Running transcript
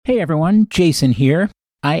Hey everyone, Jason here.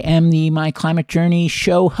 I am the My Climate Journey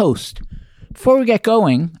show host. Before we get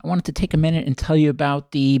going, I wanted to take a minute and tell you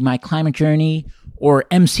about the My Climate Journey, or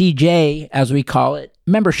MCJ as we call it,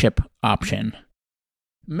 membership option.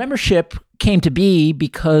 Membership came to be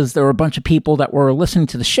because there were a bunch of people that were listening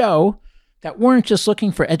to the show that weren't just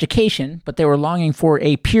looking for education, but they were longing for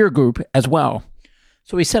a peer group as well.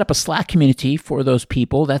 So we set up a Slack community for those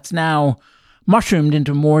people that's now mushroomed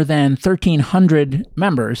into more than 1,300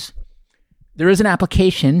 members. There is an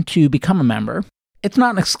application to become a member. It's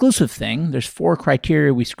not an exclusive thing. There's 4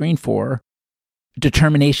 criteria we screen for: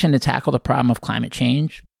 determination to tackle the problem of climate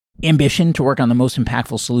change, ambition to work on the most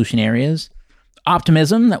impactful solution areas,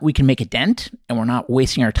 optimism that we can make a dent and we're not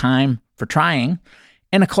wasting our time for trying,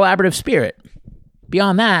 and a collaborative spirit.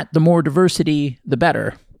 Beyond that, the more diversity, the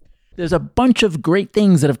better. There's a bunch of great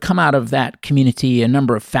things that have come out of that community, a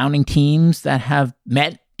number of founding teams that have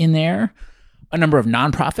met in there, a number of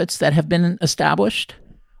nonprofits that have been established,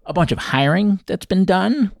 a bunch of hiring that's been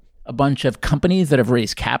done, a bunch of companies that have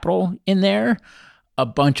raised capital in there, a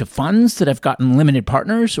bunch of funds that have gotten limited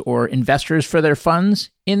partners or investors for their funds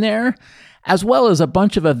in there, as well as a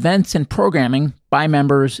bunch of events and programming by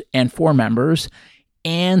members and for members,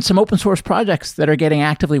 and some open source projects that are getting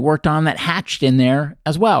actively worked on that hatched in there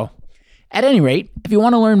as well. At any rate, if you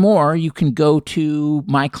want to learn more, you can go to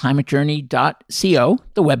myclimatejourney.co,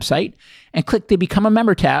 the website, and click the Become a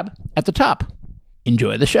Member tab at the top.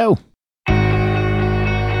 Enjoy the show.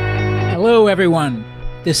 Hello, everyone.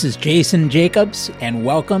 This is Jason Jacobs, and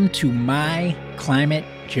welcome to My Climate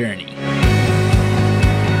Journey.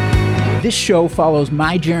 This show follows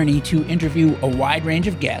my journey to interview a wide range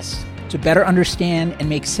of guests to better understand and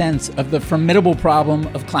make sense of the formidable problem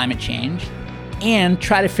of climate change, and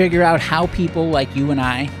try to figure out how people like you and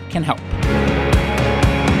I can help.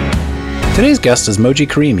 Today's guest is Moji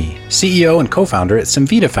Karimi, CEO and co-founder at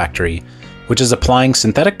Cemvita Factory, which is applying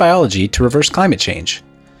synthetic biology to reverse climate change.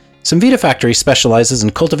 Cemvita Factory specializes in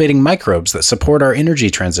cultivating microbes that support our energy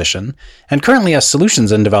transition and currently has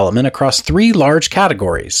solutions in development across 3 large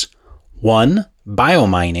categories. 1,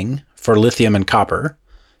 biomining for lithium and copper.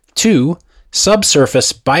 2,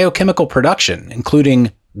 subsurface biochemical production,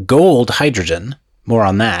 including gold hydrogen, more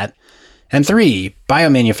on that. And 3,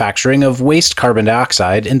 biomanufacturing of waste carbon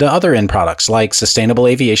dioxide into other end products like sustainable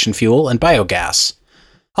aviation fuel and biogas.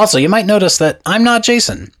 Also, you might notice that I'm not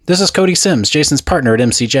Jason. This is Cody Sims, Jason's partner at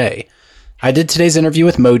MCJ. I did today's interview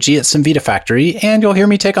with Moji at Cemvita Factory, and you'll hear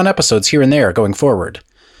me take on episodes here and there going forward.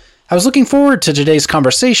 I was looking forward to today's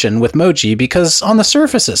conversation with Moji because on the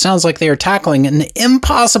surface it sounds like they are tackling an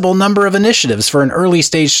impossible number of initiatives for an early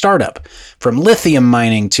stage startup, from lithium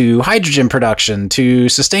mining to hydrogen production to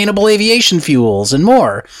sustainable aviation fuels and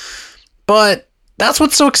more. But that's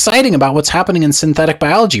what's so exciting about what's happening in synthetic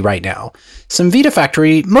biology right now. Cemvita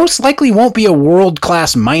Factory most likely won't be a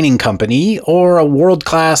world-class mining company or a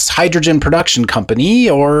world-class hydrogen production company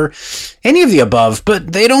or any of the above,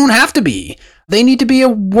 but they don't have to be. They need to be a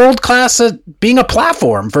world-class at being a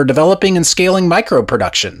platform for developing and scaling microbe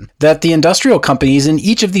production that the industrial companies in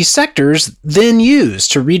each of these sectors then use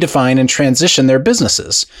to redefine and transition their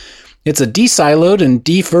businesses. It's a de-siloed and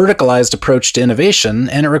de-verticalized approach to innovation,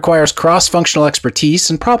 and it requires cross-functional expertise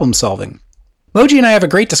and problem solving. Moji and I have a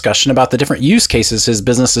great discussion about the different use cases his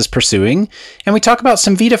business is pursuing, and we talk about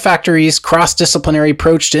Cemvita Factory's cross-disciplinary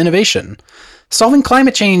approach to innovation. Solving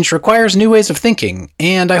climate change requires new ways of thinking,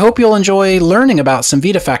 and I hope you'll enjoy learning about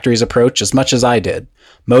Cemvita Factory's approach as much as I did.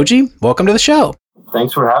 Moji, welcome to the show.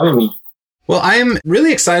 Thanks for having me. Well, I am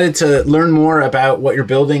really excited to learn more about what you're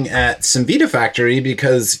building at Cemvita Factory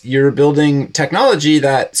because you're building technology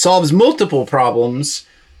that solves multiple problems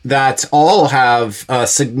that all have a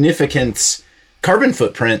significant carbon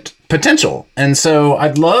footprint potential. And so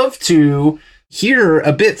I'd love to hear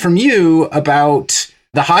a bit from you about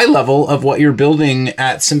the high level of what you're building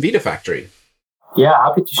at Cemvita Factory. Yeah,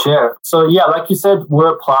 happy to share. So yeah, like you said, we're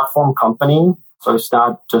a platform company. So it's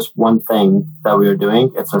not just one thing that we're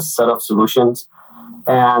doing. It's a set of solutions.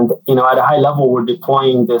 And, at a high level, we're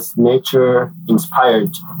deploying this nature-inspired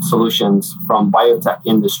solutions from biotech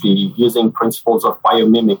industry using principles of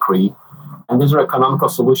biomimicry. And these are economical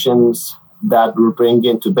solutions that we're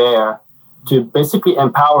bringing to bear to basically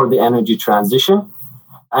empower the energy transition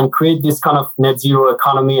and create this kind of net zero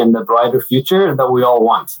economy and the brighter future that we all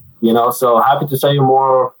want. So happy to tell you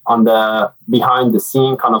more on the behind the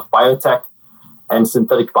scene kind of biotech and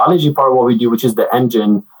synthetic biology part of what we do, which is the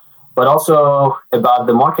engine, but also about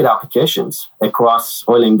the market applications across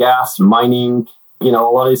oil and gas, mining, a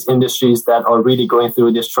lot of these industries that are really going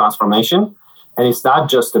through this transformation. And it's not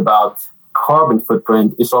just about carbon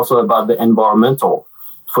footprint, it's also about the environmental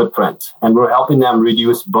footprint. And we're helping them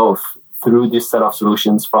reduce both through this set of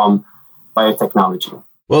solutions from biotechnology.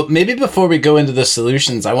 Well, maybe before we go into the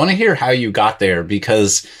solutions, I want to hear how you got there,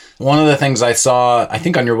 because one of the things I saw, I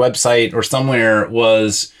think on your website or somewhere,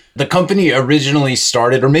 was the company originally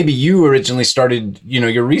started, or maybe you originally started,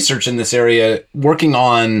 your research in this area, working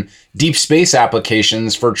on deep space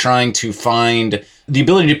applications for trying to find the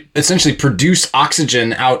ability to essentially produce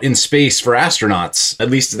oxygen out in space for astronauts. At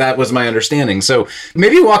least that was my understanding. So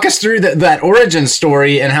maybe walk us through that origin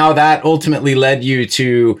story and how that ultimately led you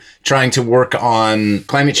to trying to work on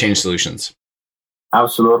climate change solutions.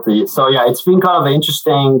 Absolutely. So yeah, it's been kind of an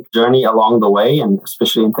interesting journey along the way, and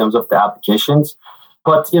especially in terms of the applications.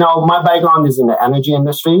 But, my background is in the energy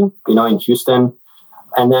industry, in Houston.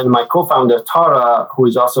 And then my co-founder, Tara, who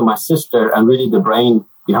is also my sister and really the brain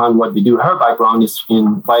behind what we do, her background is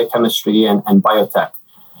in biochemistry and biotech.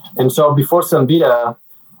 And so before Cemvita,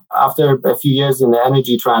 after a few years in the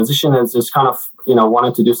energy transition, I just kind of,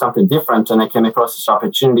 wanted to do something different. And I came across this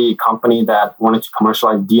opportunity, a company that wanted to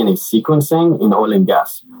commercialize DNA sequencing in oil and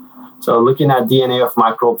gas. So looking at DNA of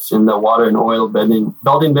microbes in the water and oil,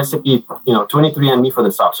 building basically, 23andMe for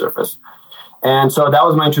the subsurface. And so that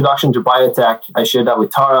was my introduction to biotech. I shared that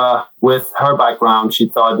with Tara. With her background, she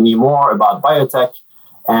taught me more about biotech.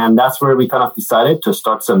 And that's where we kind of decided to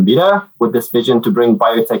start Cemvita with this vision to bring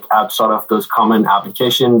biotech outside of those common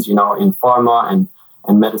applications, in pharma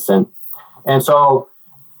and medicine. And so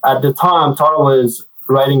at the time, Tara was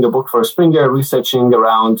writing a book for Springer, researching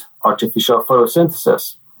around artificial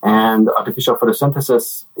photosynthesis. And artificial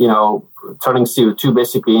photosynthesis, turning CO2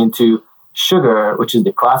 basically into sugar, which is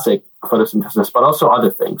the classic photosynthesis, but also other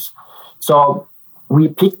things. So we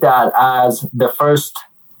picked that as the first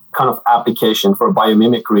kind of application for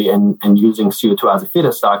biomimicry and using CO2 as a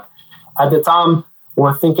feedstock. At the time,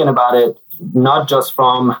 we're thinking about it not just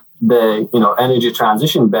from the energy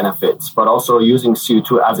transition benefits, but also using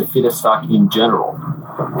CO2 as a feedstock in general.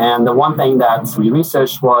 And the one thing that we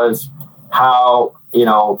researched was how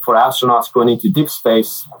for astronauts going into deep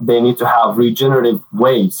space, they need to have regenerative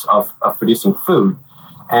ways of producing food.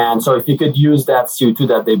 And so if you could use that CO2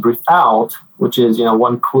 that they breathe out, which is,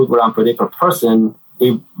 1 kilogram per day per person,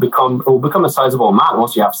 it will become a sizable amount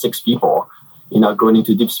once you have 6 people, going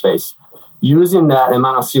into deep space. Using that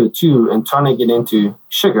amount of CO2 and turning it into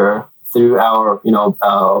sugar through our,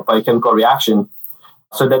 biochemical reaction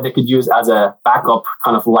so that they could use as a backup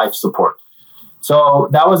kind of life support. So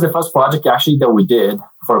that was the first project actually that we did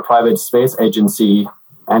for a private space agency.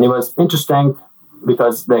 And it was interesting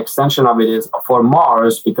because the extension of it is for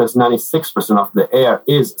Mars, because 96% of the air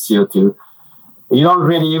is CO2. You don't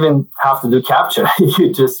really even have to do capture.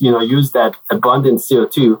 You just, use that abundant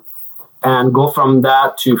CO2 and go from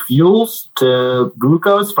that to fuels, to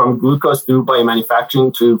glucose, from glucose through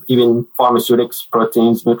biomanufacturing to even pharmaceutics,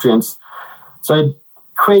 proteins, nutrients. So it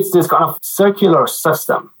creates this kind of circular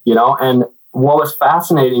system, and what was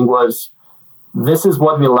fascinating was this is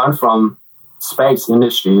what we learned from space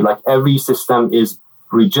industry. Like every system is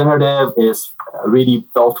regenerative, is really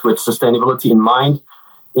built with sustainability in mind,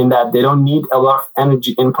 in that they don't need a lot of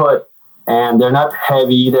energy input and they're not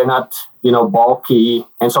heavy, they're not, bulky.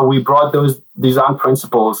 And so we brought those design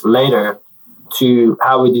principles later to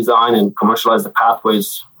how we design and commercialize the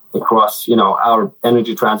pathways across, our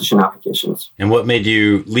energy transition applications. And what made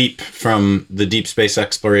you leap from the deep space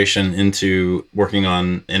exploration into working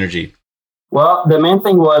on energy? Well, the main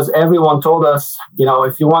thing was everyone told us,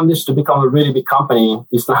 if you want this to become a really big company,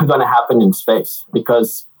 it's not going to happen in space,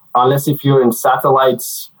 because unless if you're in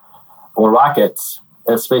satellites or rockets,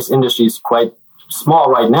 the space industry is quite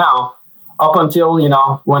small right now. Up until,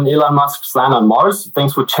 when Elon Musk landed on Mars,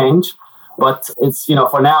 things would change. But it's,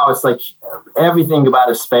 for now, it's like everything about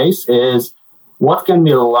a space is what can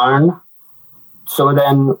we learn so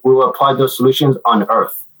then we will apply those solutions on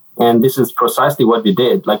Earth. And this is precisely what we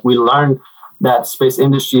did. Like we learned that space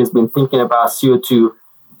industry has been thinking about CO2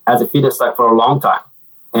 as a feedstock for a long time.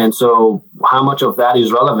 And so how much of that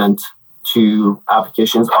is relevant to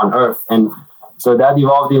applications on Earth? And so that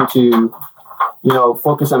evolved into,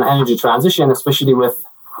 focus on energy transition, especially with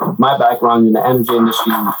my background in the energy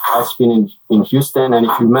industry. I've been in Houston. And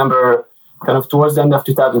if you remember, kind of towards the end of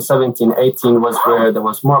 2017, 18 was where there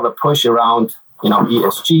was more of a push around,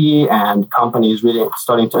 ESG and companies really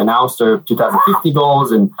starting to announce their 2050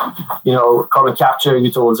 goals and, carbon capture,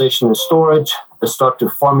 utilization and storage to start to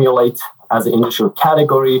formulate as an industrial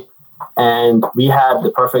category. And we had the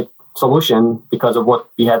perfect solution because of what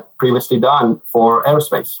we had previously done for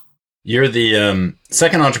aerospace. You're the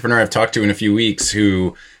second entrepreneur I've talked to in a few weeks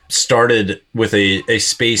who started with a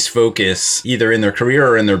space focus either in their career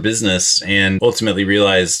or in their business, and ultimately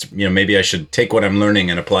realized, maybe I should take what I'm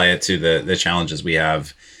learning and apply it to the challenges we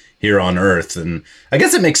have here on Earth. And I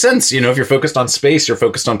guess it makes sense, if you're focused on space, you're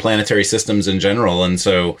focused on planetary systems in general. And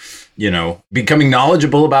so, becoming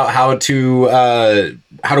knowledgeable about how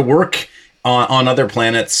to work on other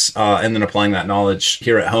planets and then applying that knowledge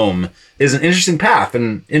here at home is an interesting path,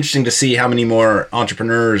 and interesting to see how many more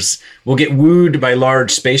entrepreneurs will get wooed by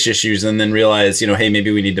large space issues and then realize, hey,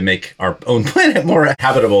 maybe we need to make our own planet more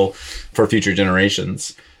habitable for future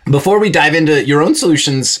generations. Before we dive into your own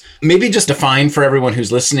solutions, maybe just define for everyone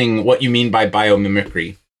who's listening what you mean by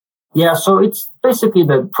biomimicry. Yeah, so it's basically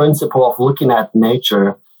the principle of looking at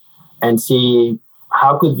nature and see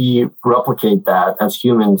how could we replicate that as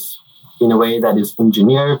humans in a way that is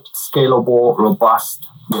engineered, scalable, robust,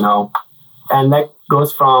 and that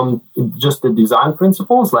goes from just the design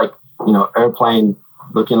principles, like, airplane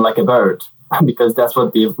looking like a bird, because that's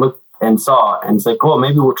what we've looked and saw. And it's like, oh,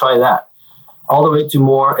 maybe we'll try that. All the way to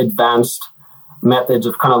more advanced methods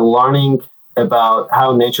of kind of learning about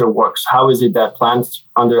how nature works. How is it that plants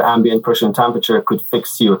under ambient pressure and temperature could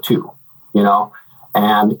fix CO2,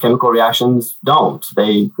 and chemical reactions don't.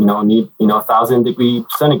 They, need, 1,000 degree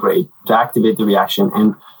centigrade to activate the reaction.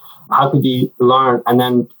 And how could we learn? And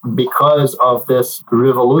then because of this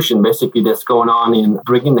revolution, basically that's going on in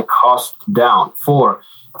bringing the cost down for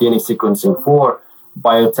DNA sequencing, for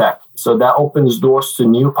biotech. So that opens doors to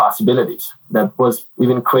new possibilities that was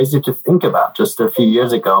even crazy to think about just a few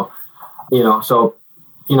years ago.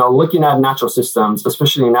 Looking at natural systems,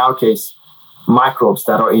 especially in our case, microbes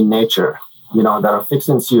that are in nature, that are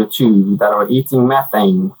fixing CO2, that are eating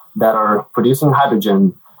methane, that are producing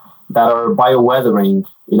hydrogen, that are bioweathering,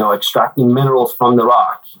 extracting minerals from the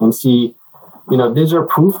rock, and see, these are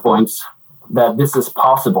proof points that this is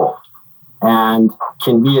possible. And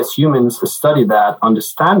can we as humans study that,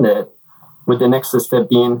 understand it, with the next step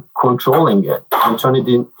being controlling it and turn it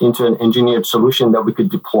into an engineered solution that we could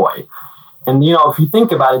deploy. And, if you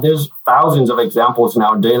think about it, there's thousands of examples in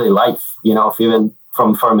our daily life, even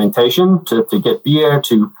from fermentation to get beer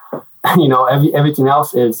to, everything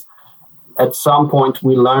else is, at some point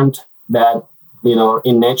we learned that,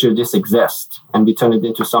 in nature this exists, and we turn it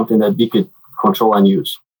into something that we could control and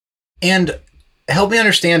use. And help me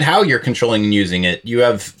understand how you're controlling and using it. You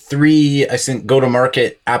have 3, I think,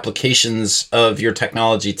 go-to-market applications of your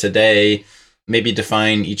technology today. Maybe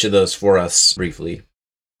define each of those for us briefly.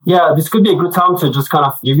 Yeah, this could be a good time to just kind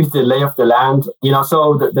of give you the lay of the land.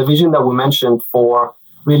 So the vision that we mentioned for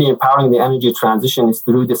really empowering the energy transition is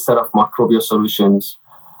through this set of microbial solutions.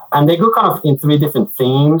 And they go kind of in 3 different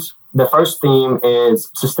themes. The first theme is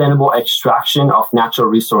sustainable extraction of natural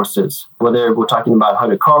resources, whether we're talking about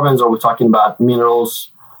hydrocarbons or we're talking about minerals,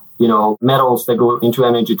 metals that go into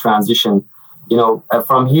energy transition.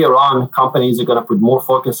 From here on, companies are going to put more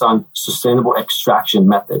focus on sustainable extraction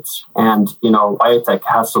methods. And, biotech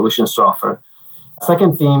has solutions to offer.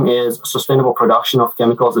 Second theme is sustainable production of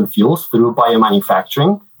chemicals and fuels through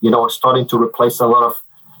biomanufacturing. We're starting to replace a lot of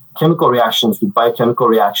chemical reactions with biochemical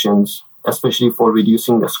reactions, especially for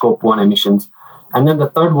reducing the scope 1 emissions. And then the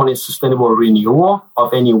third one is sustainable renewal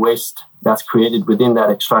of any waste that's created within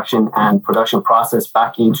that extraction and production process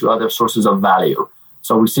back into other sources of value.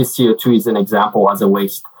 So we see CO2 as an example as a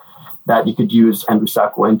waste that you could use and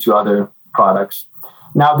recycle into other products.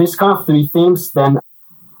 Now, these kind of 3 themes then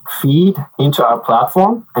feed into our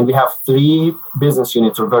platform, and we have 3 business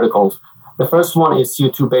units or verticals. The first one is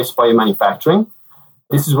CO2-based biomanufacturing.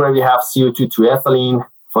 This is where we have CO2 to ethylene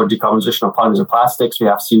for decarbonization of polymers and plastics. We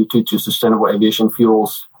have CO2 to sustainable aviation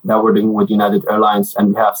fuels that we're doing with United Airlines, and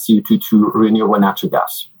we have CO2 to renewable natural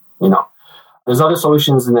gas. There's other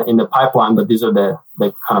solutions in the pipeline, but these are the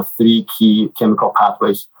kind of 3 key chemical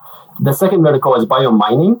pathways. The second vertical is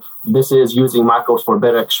biomining. This is using microbes for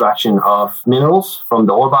better extraction of minerals from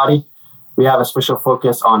the ore body. We have a special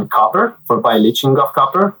focus on copper for bioleaching of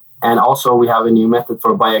copper. And also we have a new method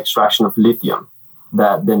for bioextraction of lithium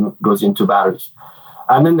that then goes into batteries.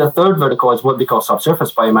 And then the third vertical is what we call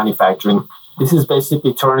subsurface biomanufacturing. This is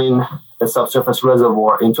basically turning a subsurface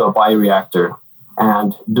reservoir into a bioreactor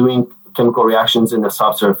and doing chemical reactions in the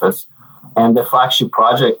subsurface. And the flagship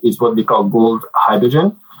project is what we call gold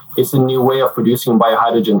hydrogen. It's a new way of producing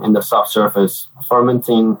biohydrogen in the subsurface,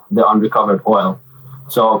 fermenting the unrecovered oil.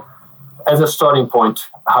 So as a starting point,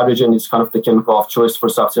 hydrogen is kind of the chemical of choice for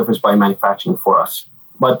subsurface biomanufacturing for us.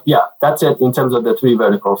 But yeah, that's it in terms of the 3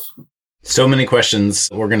 verticals. So many questions.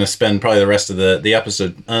 We're going to spend probably the rest of the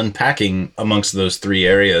episode unpacking amongst those 3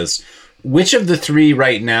 areas. Which of the three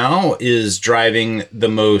right now is driving the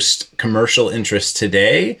most commercial interest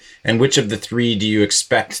today? And which of the three do you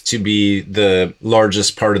expect to be the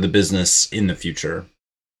largest part of the business in the future?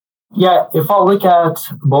 Yeah, if I look at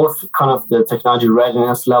both kind of the technology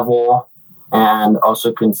readiness level and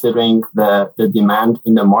also considering the demand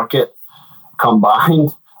in the market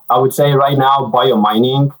combined, I would say right now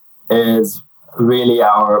biomining is really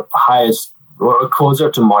our highest or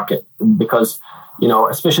closer to market because,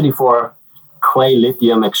 especially for clay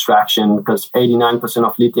lithium extraction, because 89%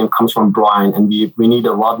 of lithium comes from brine and we need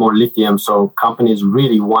a lot more lithium. So companies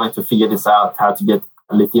really wanted to figure this out, how to get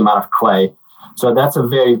lithium out of clay. So that's a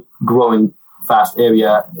very growing fast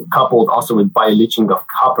area, coupled also with bioleaching of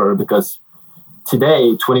copper, because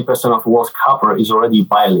today 20% of the world's copper is already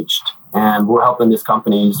bioleached, and we're helping these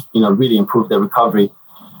companies, really improve their recovery.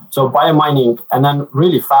 So biomining, and then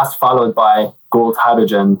really fast followed by gold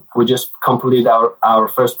hydrogen. We just completed our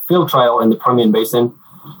first field trial in the Permian Basin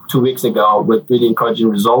 2 weeks ago with really encouraging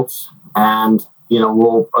results, and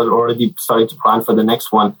we'll already starting to plan for the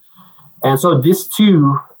next one. And so these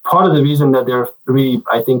two, part of the reason that they're really,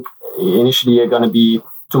 I think, initially are going to be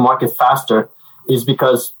to market faster is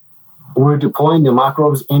because we're deploying the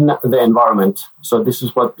microbes in the environment. So this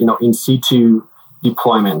is what, in situ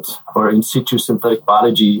deployment or in situ synthetic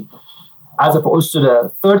biology, as opposed to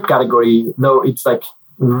the third category, though it's like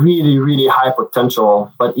really, really high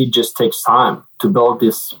potential, but it just takes time to build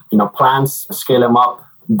this, plants, scale them up,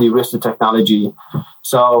 de-risk the technology.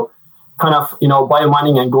 So kind of,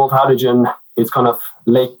 biomining and gold hydrogen is kind of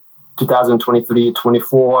late 2023,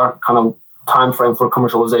 24 kind of time frame for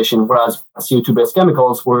commercialization, whereas CO2-based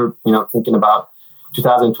chemicals, we're thinking about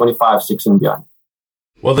 2025, 6 and beyond.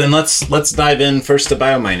 Well, then let's dive in first to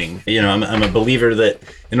biomining. I'm a believer that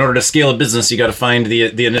in order to scale a business, you got to find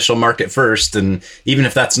the initial market first. And even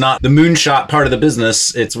if that's not the moonshot part of the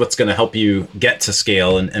business, it's what's going to help you get to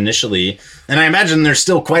scale initially. And I imagine there's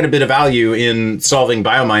still quite a bit of value in solving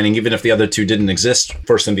biomining, even if the other two didn't exist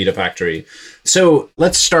for Cemvita Factory. So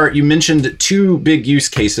let's start. You mentioned two big use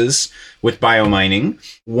cases with biomining.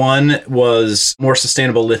 One was more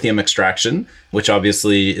sustainable lithium extraction, which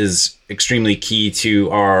obviously is extremely key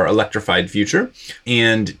to our electrified future.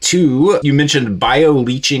 And two, you mentioned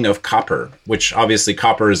bioleaching of copper, which obviously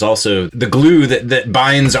copper is also the glue that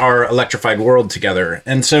binds our electrified world together.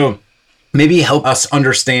 And so maybe help us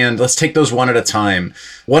understand, let's take those one at a time.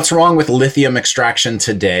 What's wrong with lithium extraction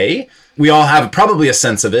today? We all have probably a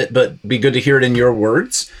sense of it, but it'd be good to hear it in your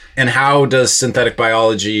words. And how does synthetic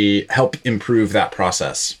biology help improve that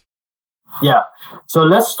process? Yeah. So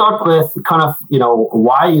let's start with kind of,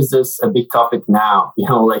 why is this a big topic now?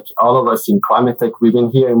 Like all of us in climate tech, we've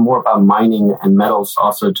been hearing more about mining and metals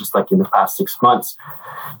also just like in the past 6 months.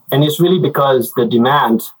 And it's really because the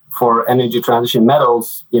demand for energy transition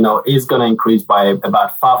metals, is going to increase by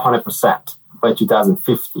about 500% by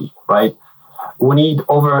 2050, right? We need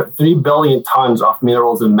over 3 billion tons of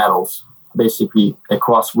minerals and metals, basically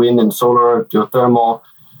across wind and solar, geothermal,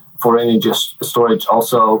 for energy storage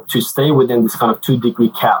also, to stay within this kind of 2-degree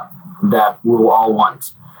cap that we will all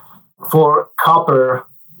want. For copper,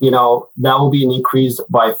 that will be an increase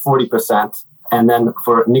by 40%. And then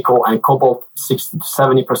for nickel and cobalt, 60 to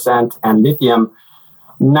 70%, and lithium,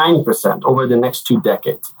 90% over the next 2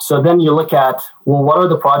 decades. So then you look at, well, what are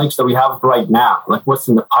the projects that we have right now? Like what's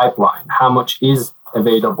in the pipeline? How much is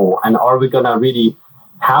available? And are we going to really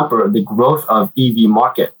hamper the growth of EV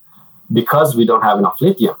market because we don't have enough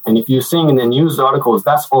lithium? And if you're seeing in the news articles,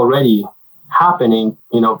 that's already happening,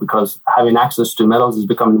 because having access to metals is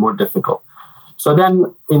becoming more difficult. So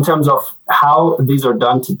then in terms of how these are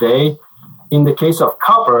done today, in the case of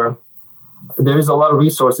copper, there is a lot of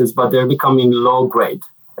resources, but they're becoming low grade.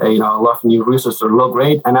 A lot of new resources are low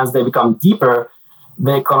grade. And as they become deeper,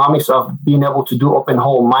 the economics of being able to do open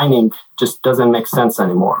hole mining just doesn't make sense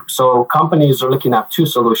anymore. So companies are looking at two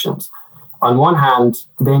solutions. On one hand,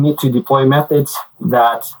 they need to deploy methods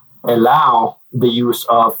that allow the use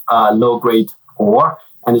of low grade ore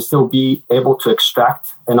and still be able to extract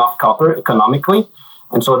enough copper economically.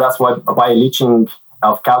 And so that's why bioleaching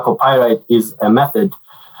of chalcopyrite is a method.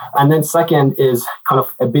 And then second is kind of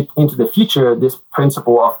a bit into the future, this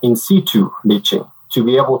principle of in situ leaching, to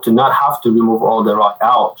be able to not have to remove all the rock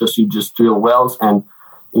out, you just drill wells and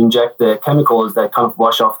inject the chemicals that kind of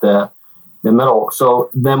wash off the metal. So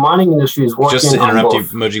the mining industry is working on both. Just to interrupt you,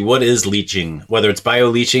 Moji, what is leaching? Whether it's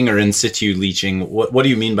bioleaching or in situ leaching, what do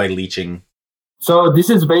you mean by leaching? So this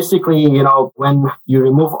is basically, when you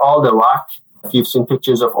remove all the rock, if you've seen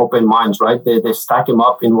pictures of open mines, right? They stack them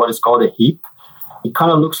up in what is called a heap. It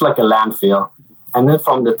kind of looks like a landfill. And then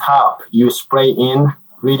from the top, you spray in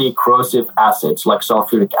really corrosive acids like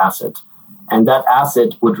sulfuric acid. And that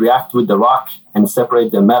acid would react with the rock and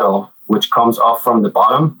separate the metal, which comes off from the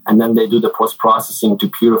bottom. And then they do the post-processing to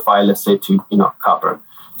purify, let's say, to copper.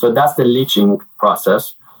 So that's the leaching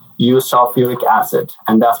process. Use sulfuric acid,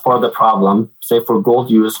 and that's part of the problem. Say for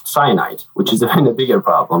gold, use cyanide, which is a bigger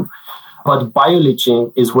problem. But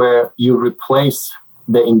bioleaching is where you replace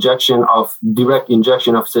the direct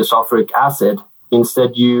injection of, say, sulfuric acid.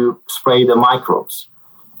 Instead, you spray the microbes.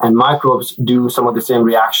 And microbes do some of the same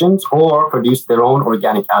reactions or produce their own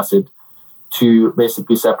organic acid to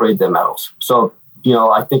basically separate the metals. So,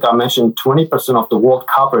 I think I mentioned 20% of the world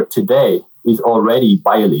copper today is already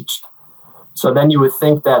bioleached. So then you would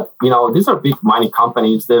think that, these are big mining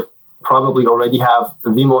companies. They probably already have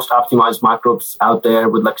the most optimized microbes out there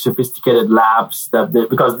with like sophisticated labs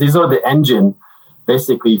because these are the engine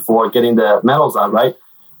basically for getting the metals out, right?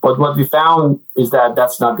 But what we found is that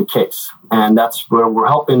that's not the case. And that's where we're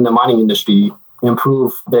helping the mining industry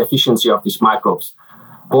improve the efficiency of these microbes,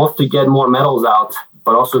 both to get more metals out,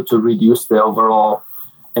 but also to reduce the overall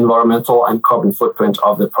environmental and carbon footprint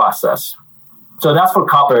of the process. So that's for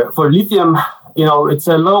copper. For lithium, it's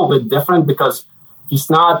a little bit different because it's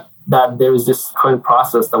not that there is this current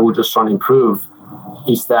process that we're just trying to improve.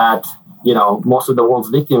 It's that, most of the world's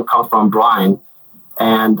lithium comes from brine.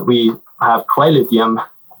 And we have clay lithium,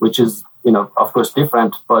 which is, of course,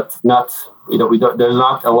 different, but not, there's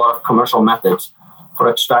not a lot of commercial methods for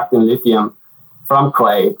extracting lithium from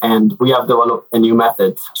clay. And we have developed a new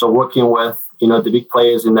method. So working with, the big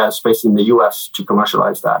players in that space in the US to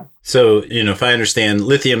commercialize that. So, if I understand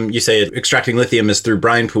lithium, you say extracting lithium is through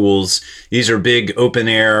brine pools. These are big open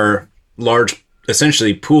air, large,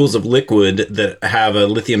 essentially pools of liquid that have a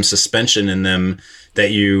lithium suspension in them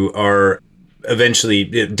that you are eventually,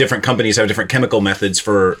 different companies have different chemical methods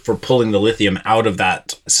for pulling the lithium out of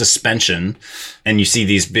that suspension. And you see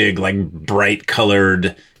these big, like bright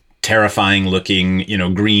colored, terrifying looking,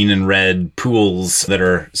 green and red pools that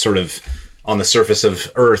are sort of on the surface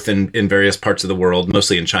of Earth in various parts of the world,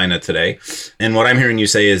 mostly in China today. And what I'm hearing you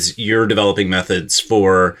say is you're developing methods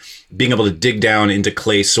for being able to dig down into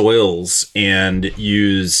clay soils and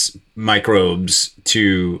use microbes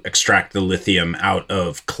to extract the lithium out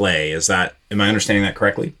of clay. Am I understanding that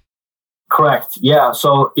correctly? Correct. Yeah.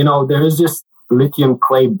 So, there is this lithium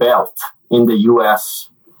clay belt in the US,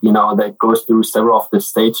 that goes through several of the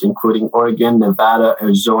states, including Oregon, Nevada,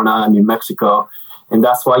 Arizona, New Mexico. And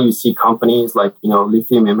that's why you see companies like,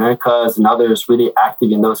 Lithium Americas and others really active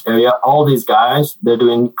in those areas. All these guys, they're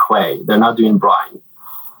doing clay. They're not doing brine.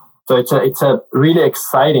 So it's a really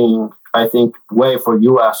exciting, I think, way for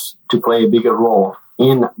US to play a bigger role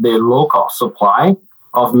in the local supply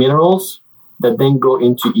of minerals that then go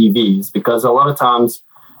into EVs. Because a lot of times,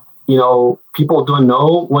 people don't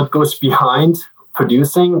know what goes behind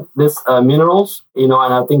producing these minerals, and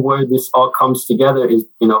I think where this all comes together is,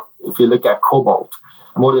 if you look at cobalt,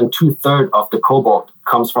 more than 2/3 of the cobalt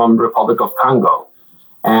comes from Republic of Congo.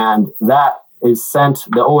 And that is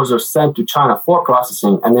the ores are sent to China for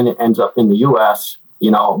processing, and then it ends up in the US,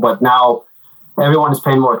 but now everyone is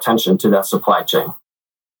paying more attention to that supply chain.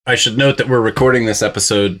 I should note that we're recording this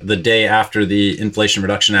episode the day after the Inflation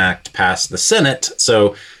Reduction Act passed the Senate.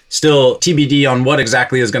 So still TBD on what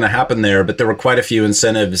exactly is going to happen there, but there were quite a few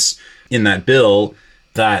incentives in that bill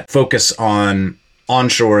that focus on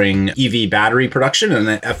onshoring EV battery production.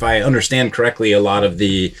 And if I understand correctly, a lot of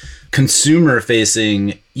the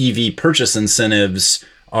consumer-facing EV purchase incentives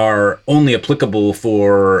are only applicable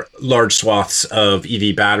for large swaths of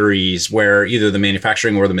EV batteries where either the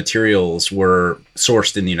manufacturing or the materials were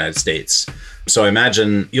sourced in the United States. So I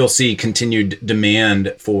imagine you'll see continued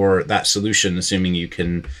demand for that solution, assuming you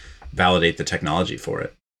can validate the technology for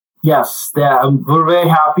it. Yes, we're very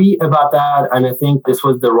happy about that. And I think this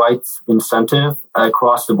was the right incentive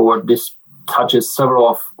across the board. This touches several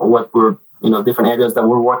of what we're, different areas that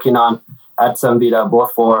we're working on at Cemvita,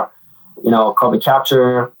 both for, carbon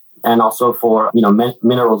capture and also for,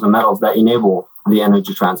 minerals and metals that enable the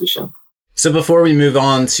energy transition. So before we move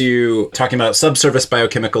on to talking about subsurface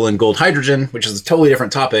biochemical and gold hydrogen, which is a totally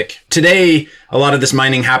different topic, today, a lot of this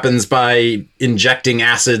mining happens by injecting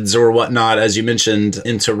acids or whatnot, as you mentioned,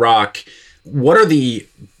 into rock. What are the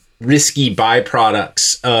risky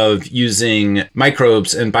byproducts of using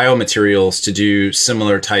microbes and biomaterials to do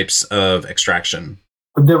similar types of extraction?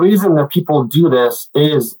 The reason that people do this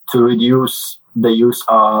is to reduce the use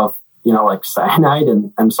of, like cyanide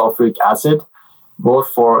and sulfuric acid, both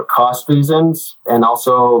for cost reasons. And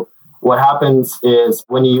also what happens is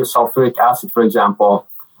when you use sulfuric acid, for example,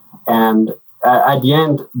 and at the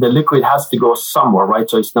end, the liquid has to go somewhere, right?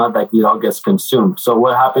 So it's not like it all gets consumed. So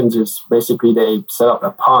what happens is basically they set up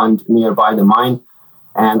a pond nearby the mine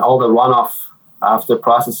and all the runoff after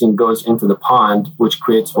processing goes into the pond, which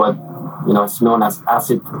creates what is known as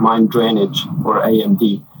acid mine drainage, or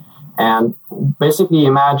AMD. And basically,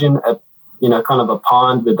 imagine a kind of a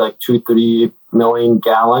pond with like 2-3 million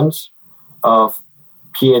gallons of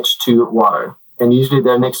pH 2 water, and usually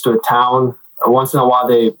they're next to a town. Once in a while,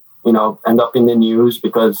 they end up in the news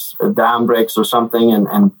because a dam breaks or something,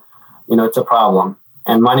 and it's a problem.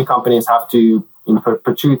 And mining companies have to, in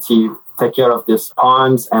perpetuity, take care of these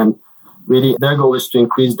ponds, and really their goal is to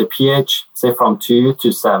increase the pH, say from 2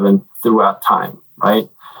 to 7 throughout time, right?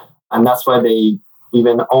 And that's why they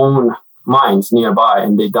even own mines nearby,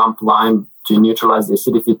 and they dump lime to neutralize the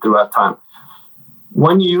acidity throughout time.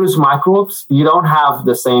 When you use microbes, you don't have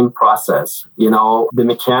the same process. The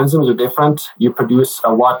mechanisms are different. You produce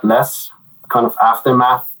a lot less kind of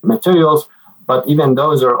aftermath materials, but even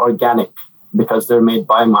those are organic because they're made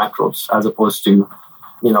by microbes as opposed to,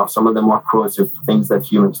 some of the more corrosive things that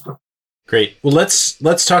humans do. Great. Well,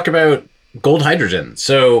 let's talk about gold hydrogen.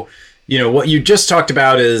 So, what you just talked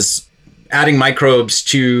about is adding microbes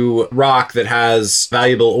to rock that has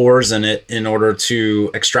valuable ores in it in order to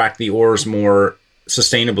extract the ores more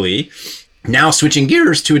sustainably. Now, switching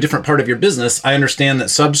gears to a different part of your business, I understand that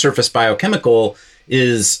subsurface biochemical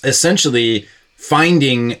is essentially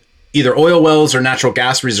finding either oil wells or natural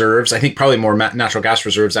gas reserves, I think probably more natural gas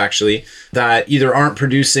reserves actually, that either aren't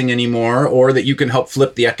producing anymore or that you can help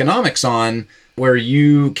flip the economics on, where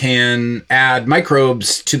you can add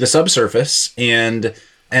microbes to the subsurface and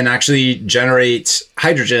actually generate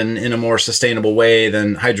hydrogen in a more sustainable way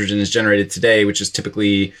than hydrogen is generated today, which is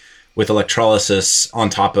typically with electrolysis on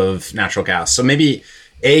top of natural gas. So maybe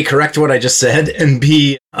A, correct what I just said, and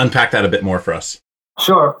B, unpack that a bit more for us.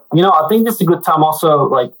 Sure. I think this is a good time also,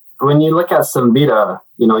 like when you look at Cemvita,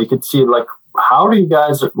 you could see like, how do you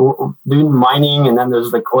guys doing mining, and then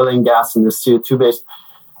there's like oil and gas and the CO2 based?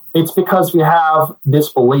 It's because we have this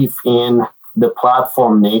belief in the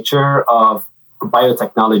platform nature of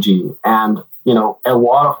biotechnology, and a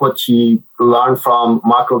lot of what you learn from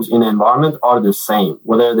microbes in the environment are the same,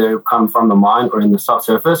 whether they come from the mine or in the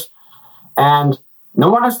subsurface. And no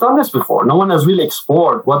one has done this before. No one has really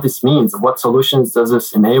explored what this means, what solutions does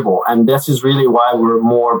this enable. And this is really why we're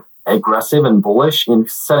more aggressive and bullish in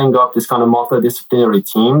setting up this kind of multidisciplinary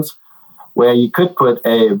teams, where you could put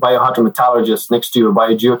a biohydrometallurgist next to a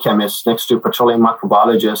biogeochemist, next to a petroleum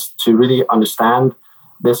microbiologist, to really understand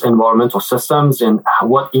this environmental systems and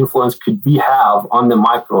what influence could we have on the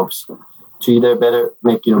microbes to either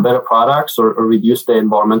make better products or reduce the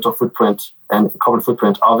environmental footprint and carbon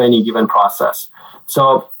footprint of any given process.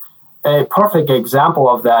 So a perfect example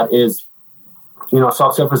of that is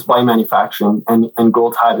subsurface biomanufacturing and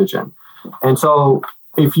gold hydrogen. And so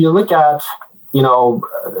if you look at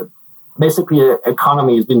basically the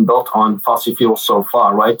economy has been built on fossil fuels so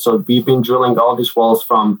far, right? So we've been drilling all these wells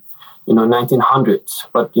from 1900s,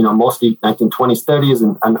 but mostly 1920s,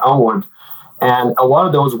 30s and onward. And a lot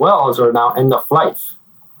of those wells are now end of life.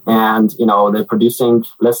 And, they're producing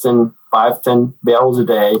less than 5-10 barrels a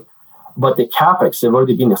day, but the capex have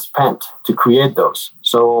already been spent to create those.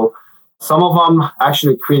 So some of them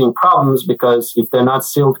actually creating problems because if they're not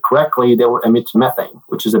sealed correctly, they will emit methane,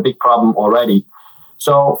 which is a big problem already.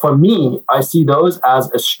 So for me, I see those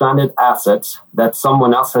as stranded assets that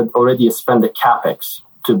someone else had already spent the capex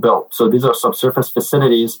to build. So these are subsurface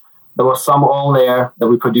facilities. There was some oil there that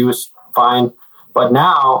we produced, fine. But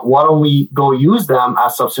now, why don't we go use them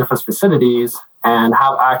as subsurface facilities and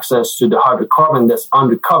have access to the hydrocarbon that's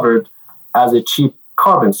unrecovered as a cheap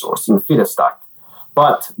carbon source in the feedstock?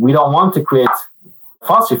 But we don't want to create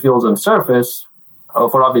fossil fuels on the surface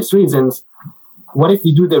for obvious reasons. What if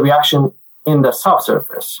we do the reaction in the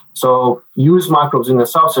subsurface? So use microbes in the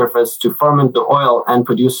subsurface to ferment the oil and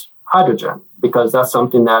produce hydrogen, because that's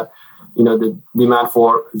something that, the demand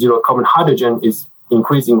for zero carbon hydrogen is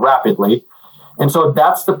increasing rapidly. And so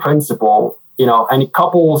that's the principle, and it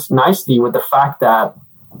couples nicely with the fact that,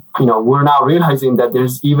 we're now realizing that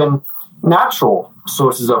there's even natural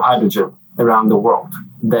sources of hydrogen around the world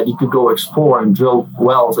that you could go explore and drill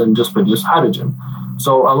wells and just produce hydrogen.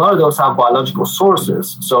 So a lot of those have biological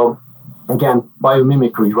sources. So again,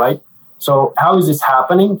 biomimicry, right? So how is this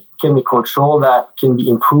happening? Can we control that? Can we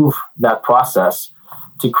improve that process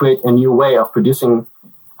to create a new way of producing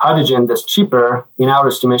hydrogen that's cheaper, in our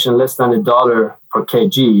estimation, less than $1 per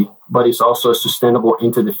kg, but it's also sustainable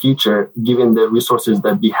into the future, given the resources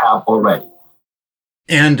that we have already.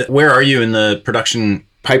 And where are you in the production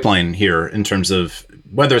pipeline here in terms of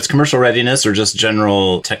whether it's commercial readiness or just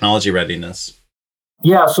general technology readiness?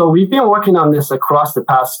 Yeah, so we've been working on this across the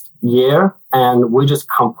past year, and we just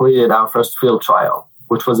completed our first field trial,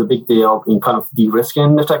 which was a big deal in kind of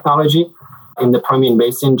de-risking the technology in the Permian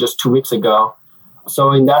Basin just 2 weeks ago.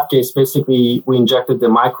 So in that case, basically, we injected the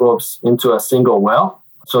microbes into a single well.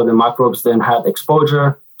 So the microbes then had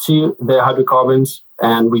exposure to the hydrocarbons,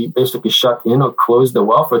 and we basically shut in or closed the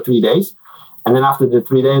well for 3 days. And then after the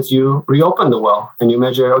 3 days, you reopen the well and you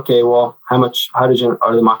measure, okay, well, how much hydrogen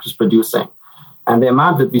are the microbes producing? And the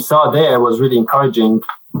amount that we saw there was really encouraging,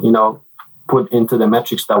 put into the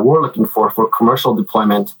metrics that we're looking for commercial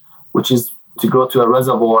deployment, which is to go to a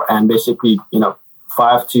reservoir and basically,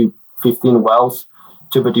 5 to 15 wells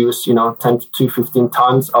to produce, 10 to 15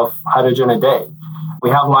 tons of hydrogen a day. We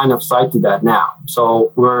have line of sight to that now.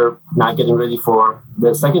 So we're now getting ready for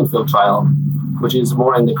the second field trial, which is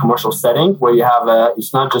more in the commercial setting where you have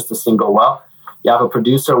it's not just a single well. You have a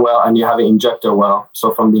producer well and you have an injector well.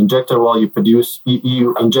 So from the injector well, you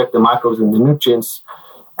inject the microbes and the nutrients,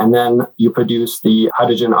 and then you produce the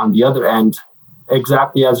hydrogen on the other end,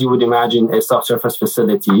 exactly as you would imagine a subsurface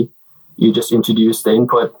facility. You just introduce the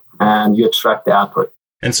input and you extract the output.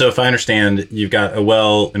 And so if I understand, you've got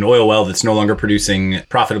an oil well that's no longer producing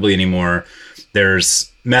profitably anymore.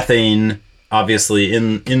 There's methane, obviously,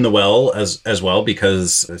 in the well as well,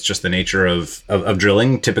 because it's just the nature of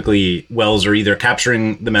drilling. Typically, wells are either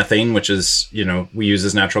capturing the methane, which is, we use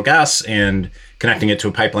as natural gas, and connecting it to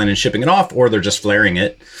a pipeline and shipping it off, or they're just flaring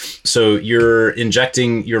it. So you're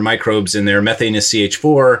injecting your microbes in there. Methane is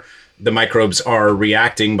CH4. The microbes are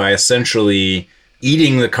reacting by essentially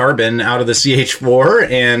eating the carbon out of the CH4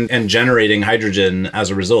 and generating hydrogen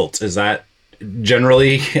as a result. Is that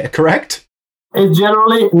generally correct? It's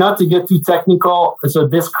generally, not to get too technical, so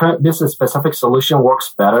this specific solution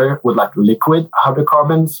works better with like liquid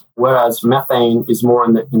hydrocarbons, whereas methane is more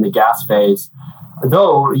in the gas phase.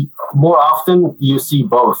 Though more often you see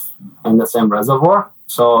both in the same reservoir.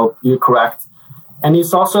 So you're correct. And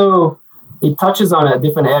it touches on a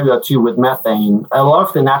different area too with methane. A lot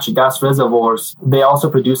of the natural gas reservoirs, they also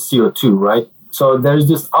produce CO2, right? So there's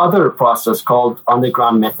this other process called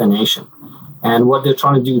underground methanation. And what they're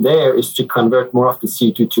trying to do there is to convert more of the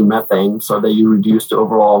CO2 to methane so that you reduce the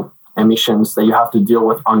overall emissions that you have to deal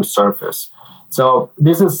with on surface. So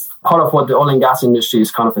this is part of what the oil and gas industry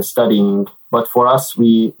is kind of studying. But for us,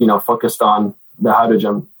 we focused on the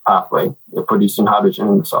hydrogen pathway, producing hydrogen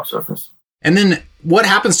in the subsurface. And then what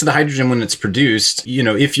happens to the hydrogen when it's produced?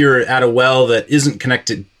 If you're at a well that isn't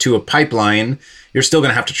connected to a pipeline, you're still going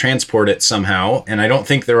to have to transport it somehow. And I don't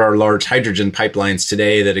think there are large hydrogen pipelines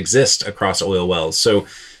today that exist across oil wells. So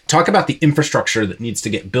talk about the infrastructure that needs to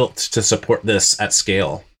get built to support this at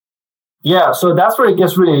scale. Yeah, so that's where it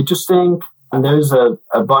gets really interesting. And there's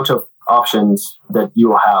a bunch of options that you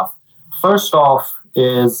will have. First off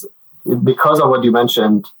is, because of what you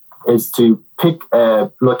mentioned, is to pick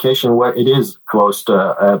a location where it is close to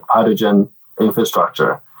a hydrogen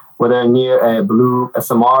infrastructure, whether near a blue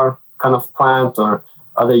SMR kind of plant or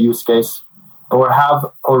other use case, or have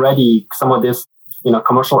already some of this,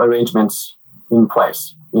 commercial arrangements in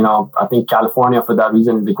place. I think California, for that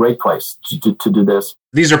reason, is a great place to do this.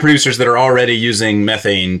 These are producers that are already using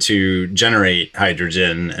methane to generate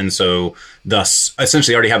hydrogen, and so thus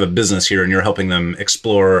essentially already have a business here, and you're helping them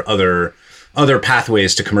explore other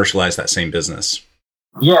pathways to commercialize that same business.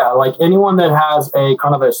 Yeah, like anyone that has a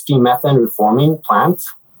kind of a steam methane reforming plant,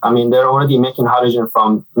 they're already making hydrogen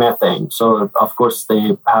from methane. So of course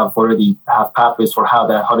they already have pathways for how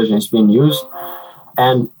that hydrogen is being used.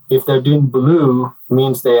 And if they're doing blue,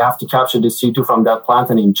 means they have to capture the CO2 from that plant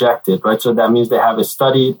and inject it, right? So that means they have it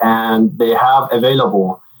studied and they have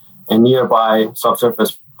available a nearby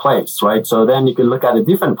subsurface place, right? So then you could look at a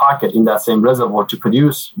different pocket in that same reservoir to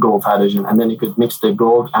produce gold hydrogen, and then you could mix the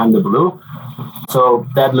gold and the blue. So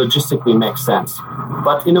that logistically makes sense.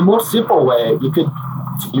 But in a more simple way, you could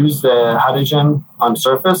use the hydrogen on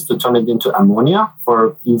surface to turn it into ammonia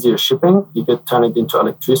for easier shipping. You could turn it into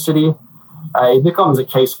electricity. It becomes a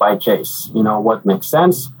case by case, what makes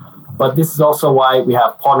sense. But this is also why we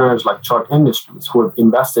have partners like Chart Industries who have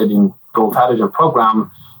invested in Gold Hydrogen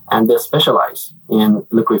program, and they specialize in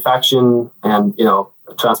liquefaction and,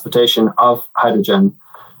 transportation of hydrogen.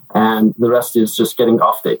 And the rest is just getting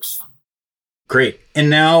offtakes. Great. And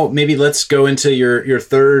now maybe let's go into your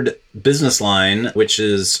third business line, which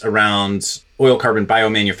is around oil carbon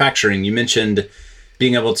biomanufacturing. You mentioned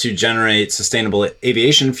being able to generate sustainable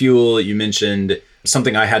aviation fuel. You mentioned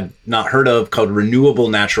something I had not heard of called renewable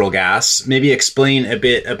natural gas. Maybe explain a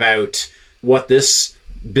bit about what this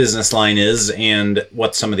business line is and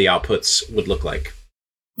what some of the outputs would look like.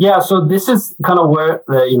 Yeah, so this is kind of where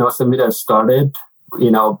Cemvita started.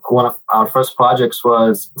 One of our first projects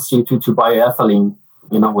was CO2 to bioethylene,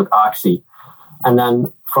 with Oxy. And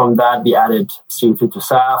then from that, we added CO2 to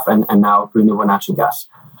SAF and now renewable natural gas.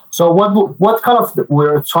 So what kind of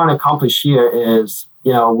we're trying to accomplish here is,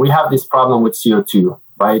 we have this problem with CO2,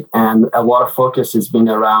 right? And a lot of focus has been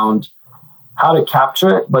around how to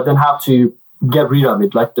capture it, but then how to get rid of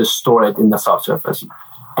it, like to store it in the subsurface.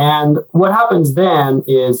 And what happens then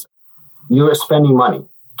is you're spending money.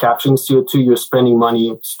 Capturing CO2, you're spending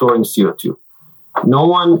money storing CO2. No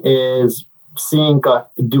one is seeing a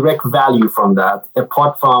direct value from that,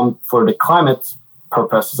 apart from for the climate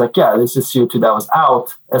purposes. Like, yeah, this is CO2 that was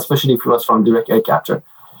out, especially if it was from direct air capture.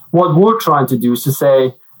 What we're trying to do is to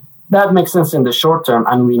say, that makes sense in the short term,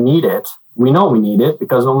 and we need it. We know we need it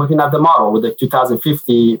because I'm looking at the model with the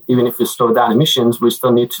 2050, even if we slow down emissions, we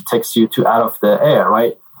still need to take CO2 out of the air,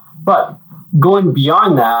 right? But going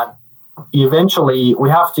beyond that, eventually we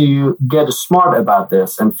have to get smart about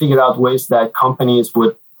this and figure out ways that companies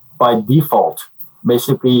would, by default,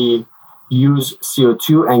 basically use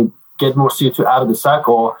CO2 and get more CO2 out of the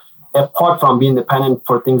cycle, apart from being dependent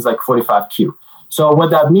for things like 45Q. So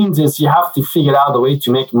what that means is you have to figure out a way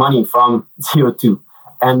to make money from CO2.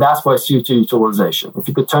 And that's why CO2 utilization. If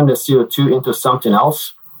you could turn the CO2 into something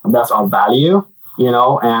else, that's our value,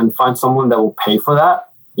 and find someone that will pay for that,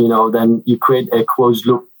 then you create a closed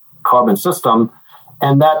loop carbon system.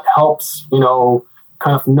 And that helps,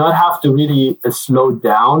 kind of not have to really slow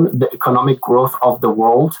down the economic growth of the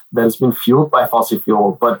world that has been fueled by fossil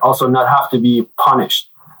fuel, but also not have to be punished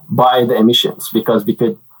by the emissions because we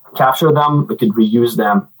could capture them, we could reuse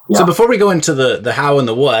them. Yeah. So before we go into the how and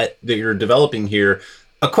the what that you're developing here,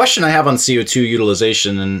 a question I have on CO2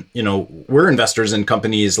 utilization, and we're investors in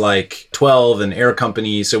companies like 12 and Air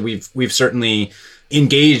Company, so we've certainly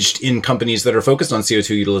engaged in companies that are focused on CO2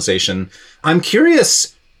 utilization. I'm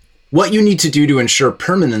curious what you need to do to ensure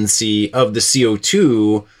permanency of the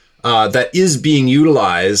CO2 that is being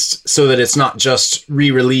utilized, so that it's not just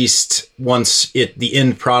re-released once the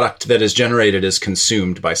end product that is generated is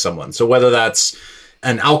consumed by someone. So whether that's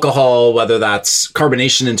an alcohol, whether that's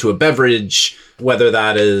carbonation into a beverage, whether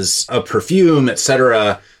that is a perfume,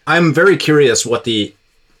 etc. I'm very curious what the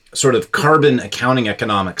sort of carbon accounting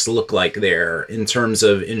economics look like there in terms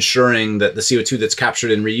of ensuring that the CO2 that's captured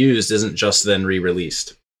and reused isn't just then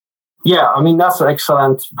re-released. Yeah, that's an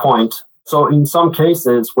excellent point. So in some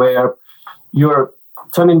cases where you're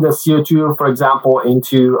turning the CO2, for example,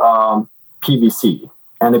 into PVC,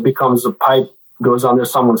 and it becomes a pipe, goes under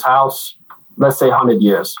someone's house, let's say 100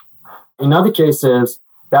 years. In other cases,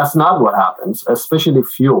 that's not what happens, especially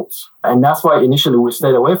fuels. And that's why initially we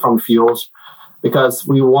stayed away from fuels, because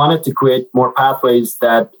we wanted to create more pathways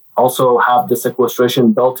that also have the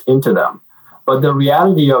sequestration built into them. But the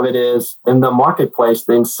reality of it is, in the marketplace,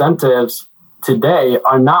 the incentives today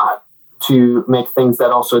are not to make things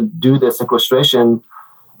that also do the sequestration.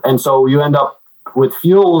 And so you end up with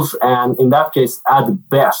fuels, and in that case, at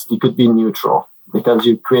best, you could be neutral because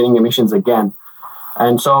you're creating emissions again.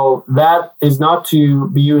 And so that is not to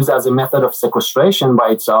be used as a method of sequestration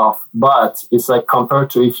by itself, but it's like compared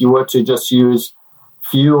to if you were to just use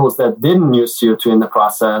fuels that didn't use CO2 in the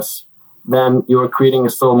process, then you're creating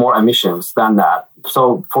still more emissions than that.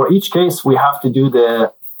 So for each case, we have to do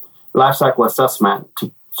the life cycle assessment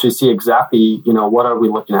to see exactly, what are we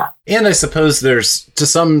looking at. And I suppose there's, to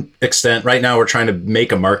some extent, right now we're trying to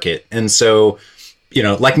make a market. And so,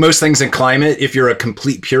 like most things in climate, if you're a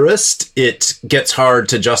complete purist, it gets hard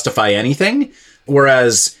to justify anything.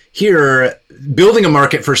 Whereas here, building a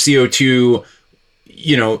market for CO2,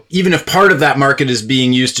 even if part of that market is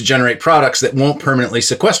being used to generate products that won't permanently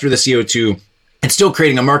sequester the CO2, it's still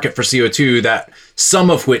creating a market for CO2 that some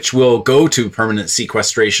of which will go to permanent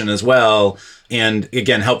sequestration as well. And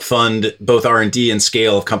again, help fund both R&D and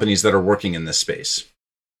scale of companies that are working in this space.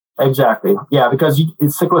 Exactly. Yeah, because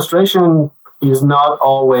sequestration is not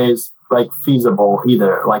always feasible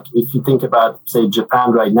either. Like if you think about, say,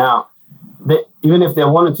 Japan right now, even if they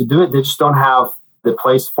wanted to do it, they just don't have the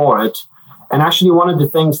place for it. And actually, one of the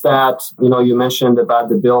things that, you mentioned about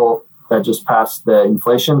the bill that just passed, the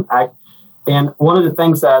Inflation Act, and one of the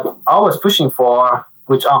things that I was pushing for,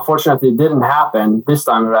 which unfortunately didn't happen this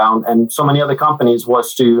time around, and so many other companies,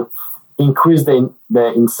 was to increase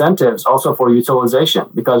the incentives also for utilization.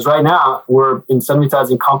 Because right now, we're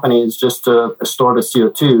incentivizing companies just to store the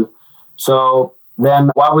CO2. So then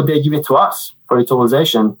why would they give it to us for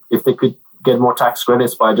utilization if they could get more tax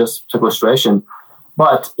credits by just sequestration?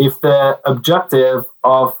 But if the objective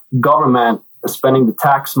of government spending the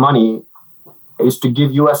tax money is to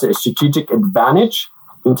give us a strategic advantage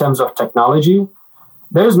in terms of technology,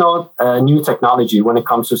 there's no new technology when it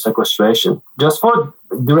comes to sequestration. Just for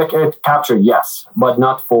direct air capture, yes, but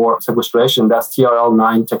not for sequestration. That's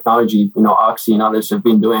TRL-9 technology, Oxy and others have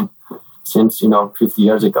been doing since, 50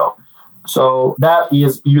 years ago. So that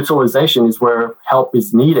is utilization is where help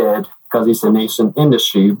is needed because it's a nascent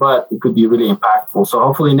industry, but it could be really impactful. So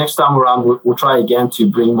hopefully next time around, we'll try again to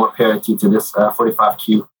bring more parity to this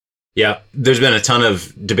 45Q. Yeah, there's been a ton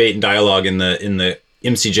of debate and dialogue in the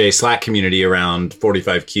MCJ Slack community around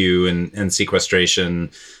 45Q and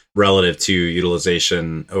sequestration relative to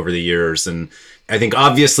utilization over the years. And I think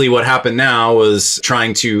obviously what happened now was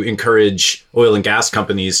trying to encourage oil and gas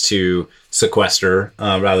companies to sequester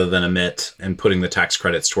rather than emit and putting the tax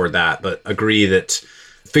credits toward that. But agree that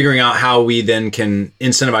figuring out how we then can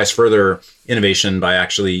incentivize further innovation by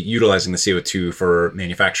actually utilizing the CO2 for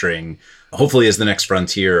manufacturing hopefully is the next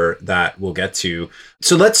frontier that we'll get to.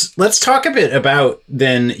 So let's talk a bit about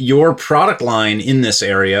then your product line in this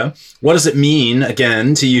area. What does it mean,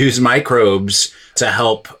 again, to use microbes to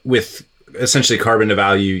help with essentially carbon to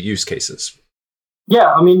value use cases?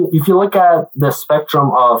 Yeah, I mean, if you look at the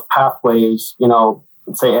spectrum of pathways,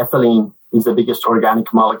 say ethylene is the biggest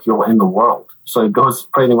organic molecule in the world. So it goes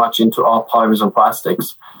pretty much into all polymers and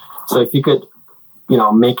plastics. So if you could,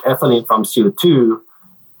 make ethylene from CO2,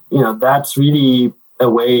 that's really a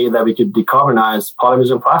way that we could decarbonize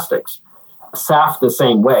polymers and plastics. SAF the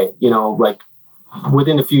same way, like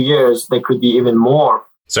within a few years, there could be even more.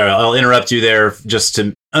 Sorry, I'll interrupt you there just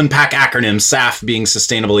to unpack acronyms, SAF being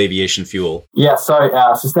sustainable aviation fuel. Yeah, sorry.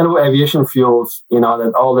 Sustainable aviation fuels,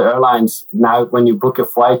 that all the airlines now, when you book a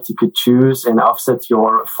flight, you could choose and offset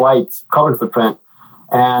your flight carbon footprint.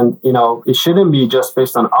 And, it shouldn't be just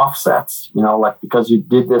based on offsets, like because you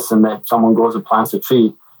did this and then someone goes and plants a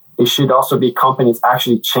tree. It should also be companies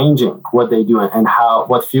actually changing what they do and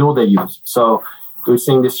what fuel they use. So we're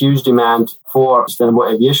seeing this huge demand for sustainable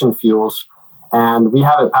aviation fuels. And we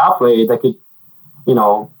have a pathway that could,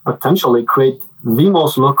 potentially create the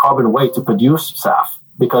most low carbon way to produce SAF,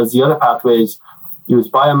 because the other pathways use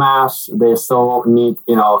biomass. They still need,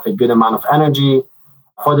 a good amount of energy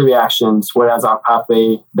for the reactions, whereas our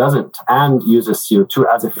pathway doesn't and uses CO2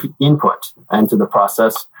 as an input into the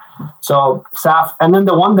process. So SAF, and then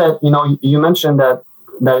the one that, you mentioned that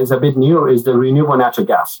is a bit new is the renewable natural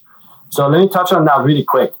gas. So let me touch on that really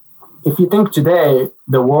quick. If you think today,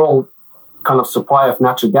 the world kind of supply of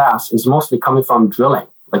natural gas is mostly coming from drilling.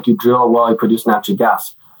 Like you drill a well, you produce natural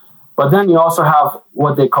gas. But then you also have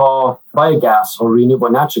what they call biogas or renewable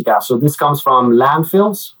natural gas. So this comes from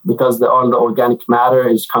landfills because all the organic matter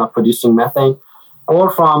is kind of producing methane, or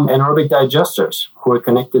from anaerobic digesters who are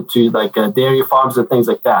connected to like dairy farms and things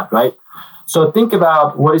like that, right? So think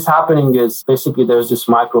about what is happening is basically there's these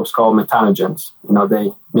microbes called methanogens.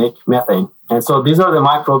 They make methane. And so these are the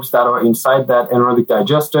microbes that are inside that anaerobic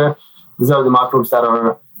digester. These are the microbes that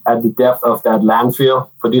are at the depth of that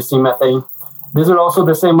landfill producing methane. These are also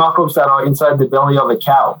the same microbes that are inside the belly of a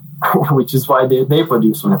cow, which is why they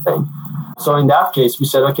produce methane. So in that case, we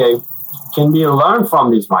said, okay, can we learn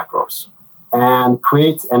from these microbes and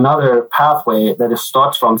create another pathway that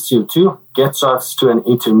starts from CO2, gets us to an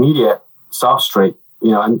intermediate substrate,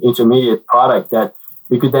 an intermediate product that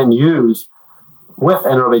we could then use with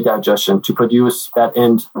anaerobic digestion to produce that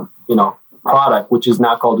end, product, which is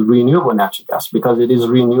now called renewable natural gas because it is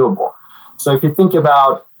renewable. So if you think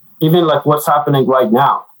about even like what's happening right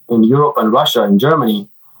now in Europe and Russia and Germany,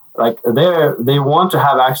 like they want to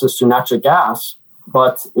have access to natural gas,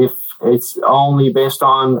 but if it's only based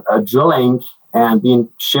on drilling and being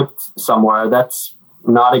shipped somewhere, that's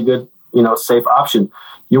not a good, safe option.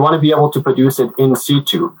 You want to be able to produce it in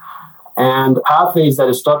situ. And pathways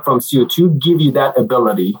that start from CO2 give you that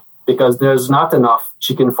ability because there's not enough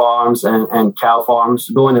chicken farms and cow farms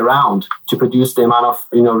going around to produce the amount of,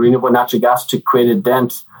 renewable natural gas to create a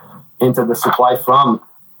dent into the supply from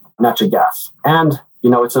natural gas. And,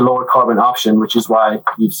 it's a lower carbon option, which is why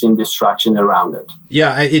you've seen this traction around it.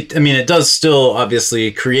 Yeah, it does still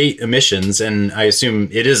obviously create emissions, and I assume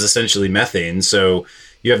it is essentially methane. So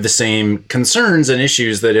you have the same concerns and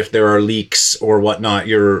issues that if there are leaks or whatnot,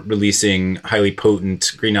 you're releasing highly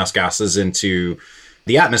potent greenhouse gases into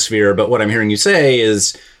the atmosphere. But what I'm hearing you say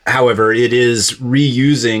is, however, it is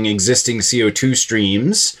reusing existing CO2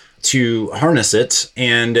 streams to harness it.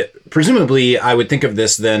 And presumably I would think of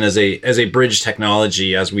this then as a bridge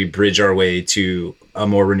technology as we bridge our way to a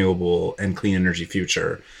more renewable and clean energy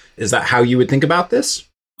future. Is that how you would think about this?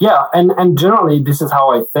 Yeah, and generally this is how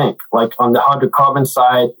I think. Like on the hydrocarbon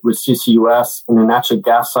side with CCUS and the natural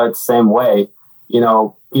gas side, same way.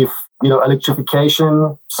 If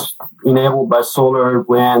electrification enabled by solar,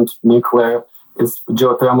 wind, nuclear is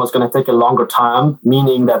geothermal is going to take a longer time,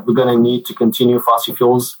 meaning that we're going to need to continue fossil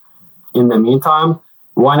fuels in the meantime.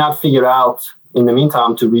 Why not figure out in the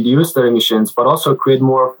meantime to reduce their emissions, but also create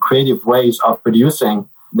more creative ways of producing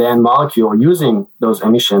the end molecule using those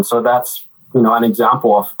emissions? So that's, an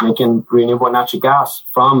example of making renewable natural gas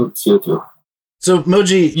from CO2. So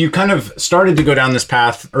Moji, you kind of started to go down this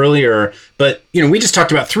path earlier, but we just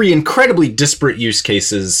talked about 3 incredibly disparate use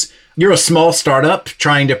cases. You're a small startup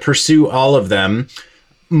trying to pursue all of them.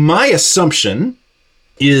 My assumption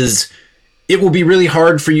is it will be really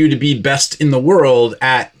hard for you to be best in the world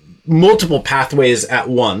at multiple pathways at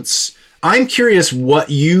once. I'm curious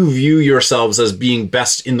what you view yourselves as being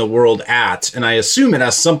best in the world at, and I assume it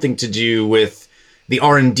has something to do with the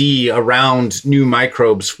R&D around new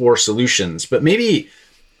microbes for solutions. But maybe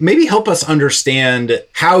help us understand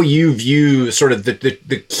how you view sort of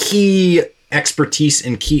the key expertise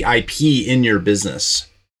and key IP in your business.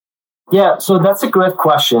 Yeah, so that's a great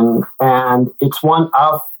question, and it's one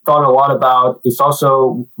I've thought a lot about. It's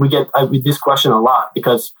also we get this question a lot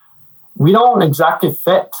because we don't exactly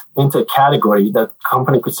fit into a category that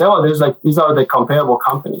company could say, these are the comparable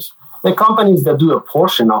companies. The companies that do a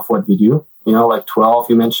portion of what we do, like 12,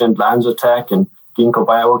 you mentioned LanzaTech and Ginkgo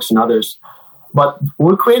Bioworks and others. But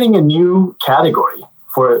we're creating a new category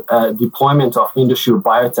for deployment of industrial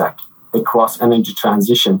biotech across energy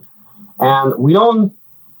transition. And we don't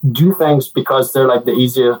do things because they're like the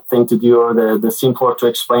easier thing to do or the simpler to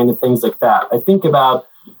explain and things like that. I think about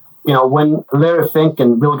when Larry Fink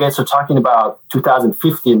and Bill Gates are talking about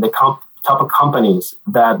 2050 and the type of companies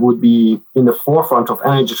that would be in the forefront of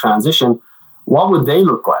energy transition, what would they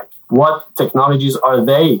look like? What technologies are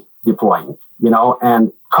they deploying?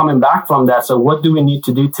 And coming back from that, so what do we need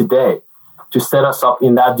to do today to set us up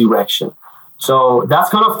in that direction? So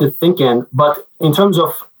that's kind of the thinking. But in terms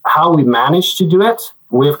of how we managed to do it,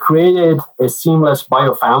 we've created a seamless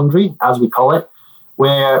biofoundry, as we call it,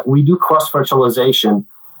 where we do cross-fertilization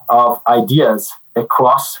of ideas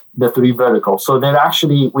across the 3 verticals. So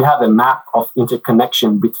we have a map of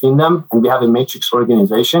interconnection between them, and we have a matrix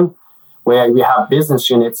organization where we have business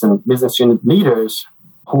units and business unit leaders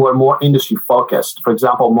who are more industry focused. For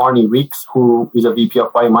example, Marnie Reeks, who is a VP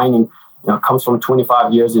of biomining, comes from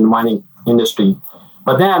 25 years in the mining industry.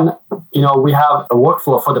 But then, we have a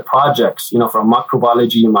workflow for the projects, from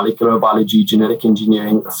microbiology, molecular biology, genetic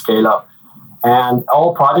engineering, scale up. And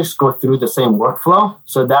all projects go through the same workflow.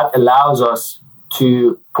 So that allows us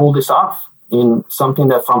to pull this off in something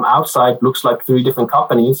that from outside looks like 3 different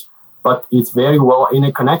companies, but it's very well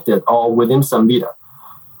interconnected all within Cemvita.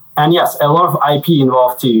 And yes, a lot of IP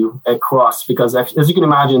involved too across, because as you can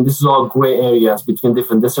imagine, this is all gray areas between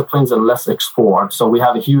different disciplines and less explored. So we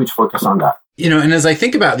have a huge focus on that. And as I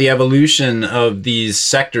think about the evolution of these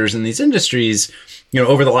sectors and these industries,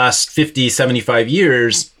 over the last 50, 75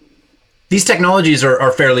 years, these technologies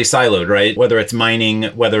are fairly siloed, right? Whether it's mining,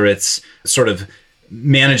 whether it's sort of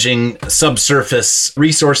managing subsurface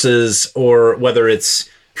resources, or whether it's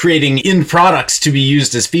creating end products to be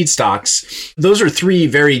used as feedstocks. Those are 3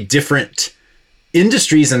 very different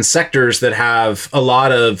industries and sectors that have a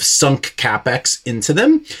lot of sunk capex into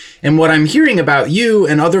them. And what I'm hearing about you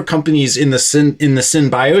and other companies in the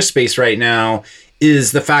SynBio space right now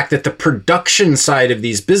is the fact that the production side of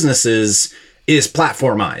these businesses is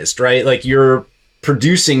platformized, right? Like you're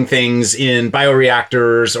producing things in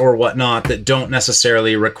bioreactors or whatnot that don't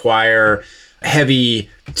necessarily require heavy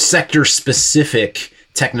sector-specific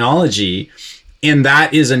technology, and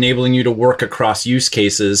that is enabling you to work across use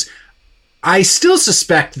cases. I still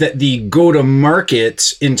suspect that the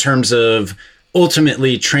go-to-market in terms of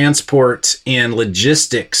ultimately transport and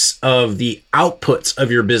logistics of the outputs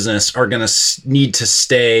of your business are going to need to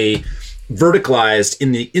stay verticalized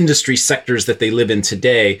in the industry sectors that they live in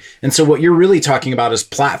today. And so what you're really talking about is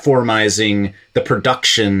platformizing the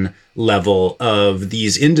production level of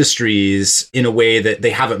these industries in a way that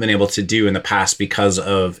they haven't been able to do in the past because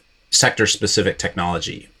of sector-specific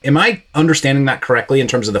technology. Am I understanding that correctly in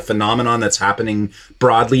terms of the phenomenon that's happening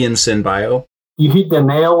broadly in SynBio? You hit the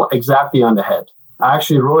nail exactly on the head. I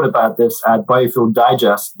actually wrote about this at Biofuel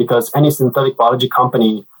Digest, because any synthetic biology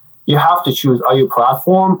company, you have to choose, are you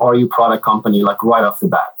platform or are you product company, like right off the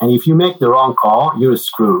bat? And if you make the wrong call, you're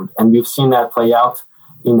screwed. And we've seen that play out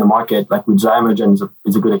in the market, like with Zymergen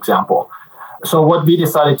is a good example. So what we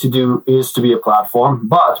decided to do is to be a platform,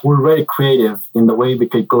 but we're very creative in the way we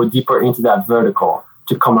could go deeper into that vertical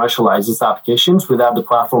to commercialize these applications without the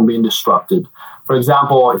platform being disrupted. For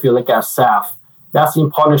example, if you look at SAF, that's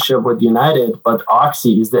in partnership with United, but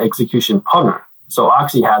Oxy is the execution partner. So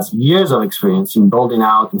Oxy has years of experience in building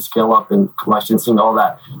out and scale up and licensing, all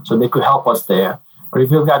that. So they could help us there. Or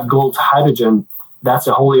if you look at Gold Hydrogen, that's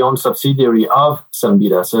a wholly owned subsidiary of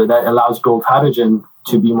Cemvita. So that allows Gold Hydrogen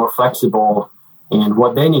to be more flexible in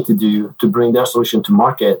what they need to do to bring their solution to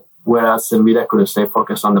market, whereas Cemvita could stay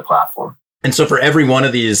focused on the platform. And so for every one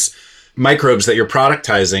of these microbes that you're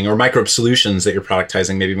productizing, or microbe solutions that you're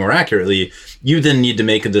productizing, maybe more accurately, you then need to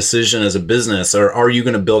make a decision as a business. Or are you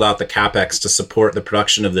going to build out the CapEx to support the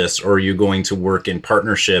production of this? Or are you going to work in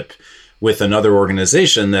partnership with another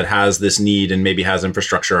organization that has this need and maybe has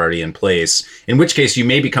infrastructure already in place, in which case you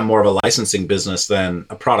may become more of a licensing business than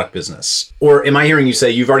a product business? Or am I hearing you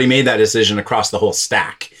say you've already made that decision across the whole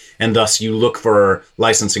stack, and thus you look for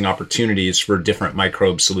licensing opportunities for different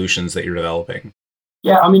microbe solutions that you're developing?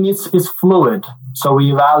 Yeah, I mean, it's fluid. So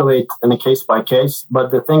we evaluate in a case by case.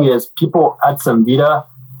 But the thing is, people at Cemvita,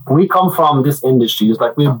 we come from this industry. It's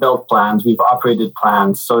like we've built plans, we've operated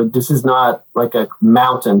plans. So this is not like a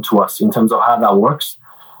mountain to us in terms of how that works.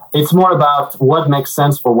 It's more about what makes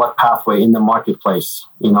sense for what pathway in the marketplace,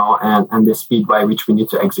 and the speed by which we need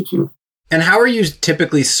to execute. And how are you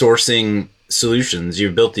typically sourcing solutions?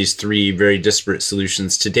 You've built these 3 very disparate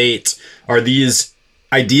solutions to date. Are these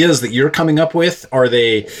ideas that you're coming up with? Are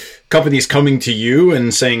they companies coming to you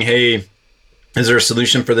and saying, hey, is there a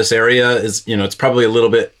solution for this area? It's probably a little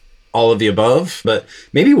bit all of the above, but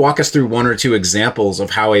maybe walk us through 1 or 2 examples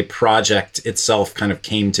of how a project itself kind of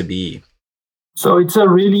came to be. So it's a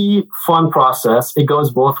really fun process. It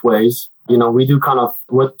goes both ways. We do kind of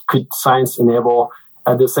what could science enable.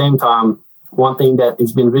 At the same time, one thing that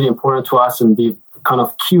has been really important to us and we've kind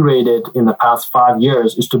of curated in the past 5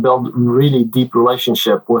 years is to build really deep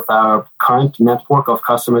relationship with our current network of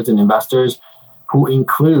customers and investors who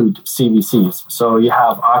include CVCs. So you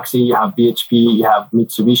have Oxy, you have BHP, you have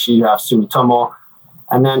Mitsubishi, you have Sumitomo,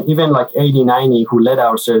 and then even like 8090 who led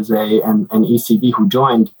our Series A and ECB who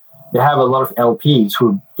joined, they have a lot of LPs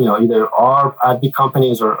who either are at big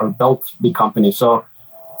companies or built big companies. So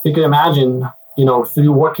if you can imagine,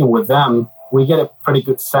 through working with them, we get a pretty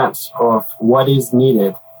good sense of what is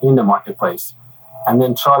needed in the marketplace and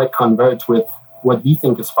then try to convert with what we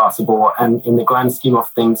think is possible and in the grand scheme of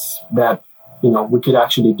things that, we could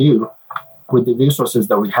actually do with the resources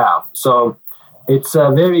that we have. So it's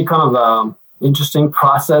a very kind of interesting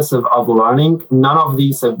process of learning. None of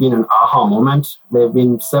these have been an aha moment. There have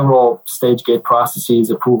been several stage gate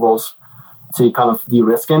processes, approvals to kind of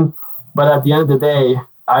de-risk in. But at the end of the day,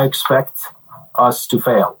 I expect us to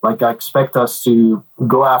fail. Like I expect us to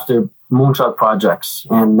go after moonshot projects.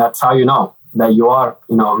 And that's how you know that you are,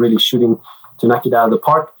 really shooting to knock it out of the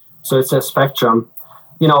park. So it's a spectrum.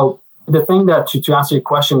 The thing that to answer your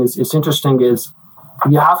question is interesting is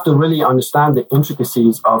you have to really understand the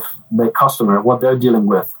intricacies of the customer, what they're dealing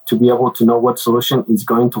with, to be able to know what solution is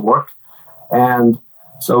going to work. And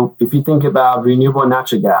so if you think about renewable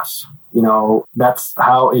natural gas, that's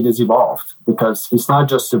how it has evolved, because it's not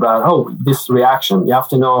just about, this reaction. You have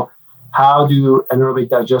to know, how do anaerobic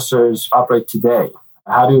digesters operate today?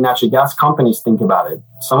 How do natural gas companies think about it?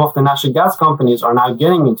 Some of the natural gas companies are now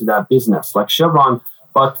getting into that business, like Chevron,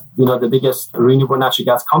 but the biggest renewable natural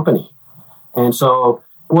gas company. And so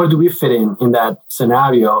where do we fit in that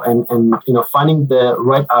scenario? And finding the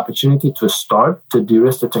right opportunity to start to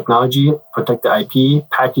de-risk the technology, protect the IP,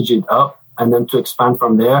 package it up, and then to expand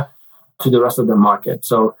from there to the rest of the market.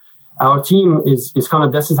 So our team is kind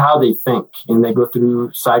of, this is how they think, and they go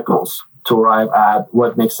through cycles to arrive at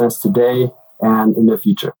what makes sense today and in the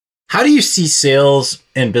future. How do you see sales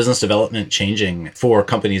and business development changing for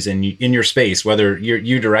companies in your space, whether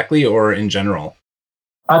you directly or in general?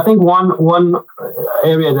 I think one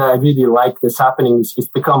area that I really like that's happening is it's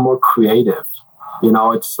become more creative.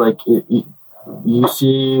 It's like you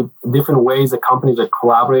see different ways that companies are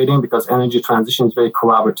collaborating, because energy transition is very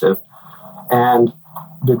collaborative. And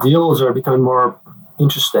the deals are becoming more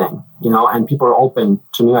interesting, and people are open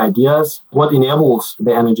to new ideas. What enables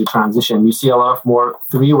the energy transition? You see a lot of more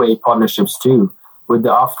 3-way partnerships too, with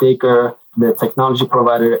the off-taker, the technology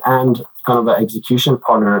provider, and kind of an execution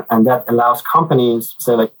partner. And that allows companies,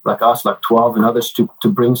 say like us, like 12 and others, to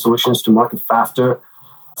bring solutions to market faster.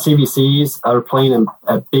 CVCs are playing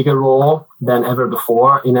a bigger role than ever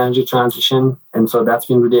before in energy transition. And so that's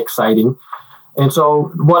been really exciting. And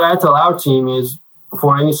so what I tell our team is,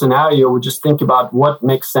 for any scenario, we just think about what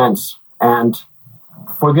makes sense and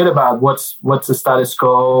forget about what's the status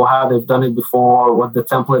quo, how they've done it before, what the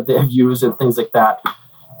template they've used, and things like that.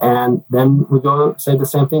 And then we go say the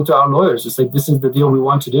same thing to our lawyers. It's like, this is the deal we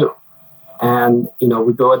want to do. And,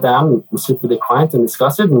 we go down and sit with the client and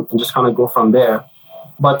discuss it and just kind of go from there.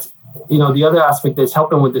 But, the other aspect that's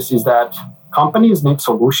helping with this is that companies need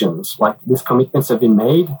solutions. Like, these commitments have been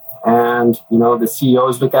made. And, the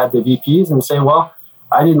CEOs look at the VPs and say, well,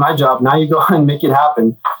 I did my job. Now you go and make it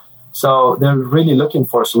happen. So they're really looking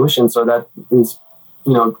for solutions. So that is,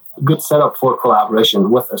 good setup for collaboration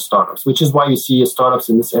with startups, which is why you see startups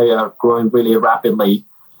in this area growing really rapidly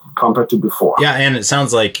compared to before. Yeah, and it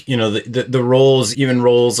sounds like, the roles, even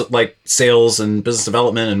roles like sales and business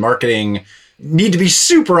development and marketing, need to be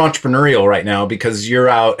super entrepreneurial right now because you're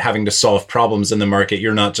out having to solve problems in the market.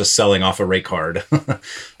 You're not just selling off a rate card.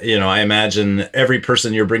 I imagine every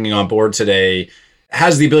person you're bringing on board today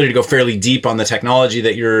has the ability to go fairly deep on the technology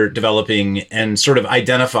that you're developing and sort of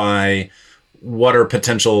identify what are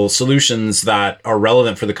potential solutions that are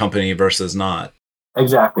relevant for the company versus not.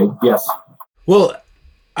 Exactly. Yes. Well,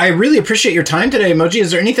 I really appreciate your time today, Moji.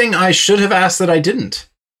 Is there anything I should have asked that I didn't?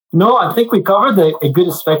 No, I think we covered a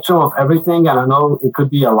good spectrum of everything. And I know it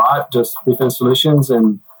could be a lot, just different solutions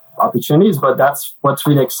and opportunities, but that's what's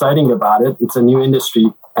really exciting about it. It's a new industry,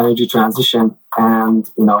 energy transition. And,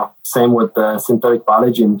 same with the synthetic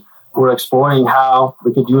biology. And we're exploring how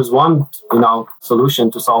we could use one,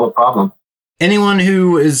 solution to solve a problem. Anyone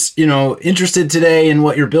who is, interested today in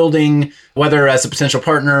what you're building, whether as a potential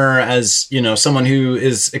partner, as, someone who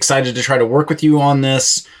is excited to try to work with you on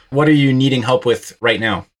this, what are you needing help with right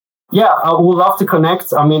now? Yeah, I would love to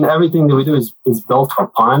connect. I mean, everything that we do is built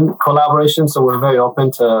upon collaboration. So we're very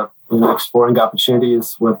open to, exploring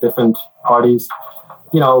opportunities with different parties.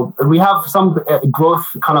 We have some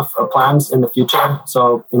growth kind of plans in the future.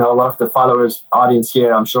 So, a lot of the followers audience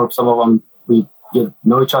here, I'm sure some of them we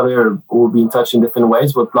know each other or we'll be in touch in different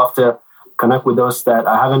ways. Would love to connect with those that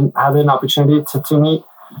I haven't had an opportunity to meet.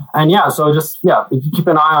 And if you keep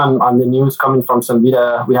an eye on the news coming from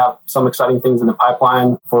Cemvita, we have some exciting things in the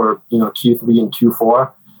pipeline for, Q3 and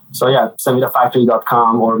Q4. So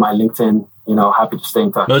cemvitafactory.com or my LinkedIn, happy to stay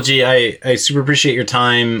in touch. Moji, I super appreciate your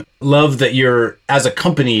time. Love that you're, as a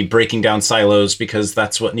company, breaking down silos because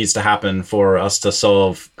that's what needs to happen for us to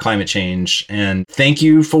solve climate change. And thank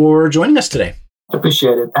you for joining us today.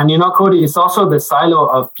 Appreciate it. And, Cody, it's also the silo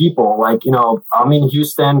of people. Like, I'm in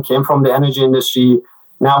Houston, came from the energy industry.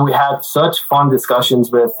 Now we had such fun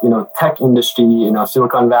discussions with, tech industry,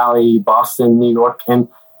 Silicon Valley, Boston, New York. And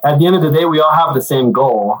at the end of the day, we all have the same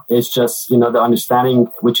goal. It's just, the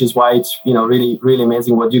understanding, which is why it's, really, really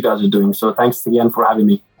amazing what you guys are doing. So thanks again for having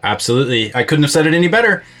me. Absolutely. I couldn't have said it any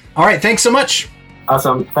better. All right. Thanks so much.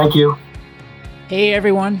 Awesome. Thank you. Hey,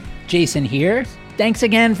 everyone. Jason here. Thanks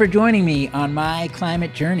again for joining me on my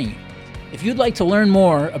climate journey. If you'd like to learn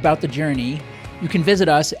more about the journey, you can visit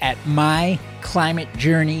us at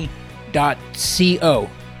myclimatejourney.co.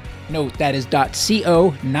 Note that is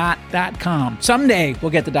 .co, not .com. Someday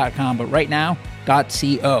we'll get the .com, but right now,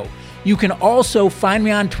 .co. You can also find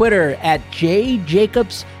me on Twitter at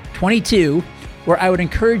jjacobs22, where I would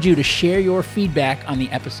encourage you to share your feedback on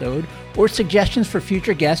the episode or suggestions for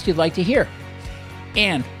future guests you'd like to hear.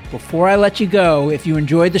 And before I let you go, if you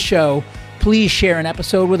enjoyed the show, please share an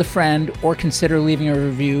episode with a friend or consider leaving a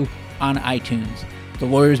review on iTunes. The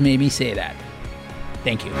lawyers made me say that.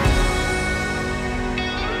 Thank you.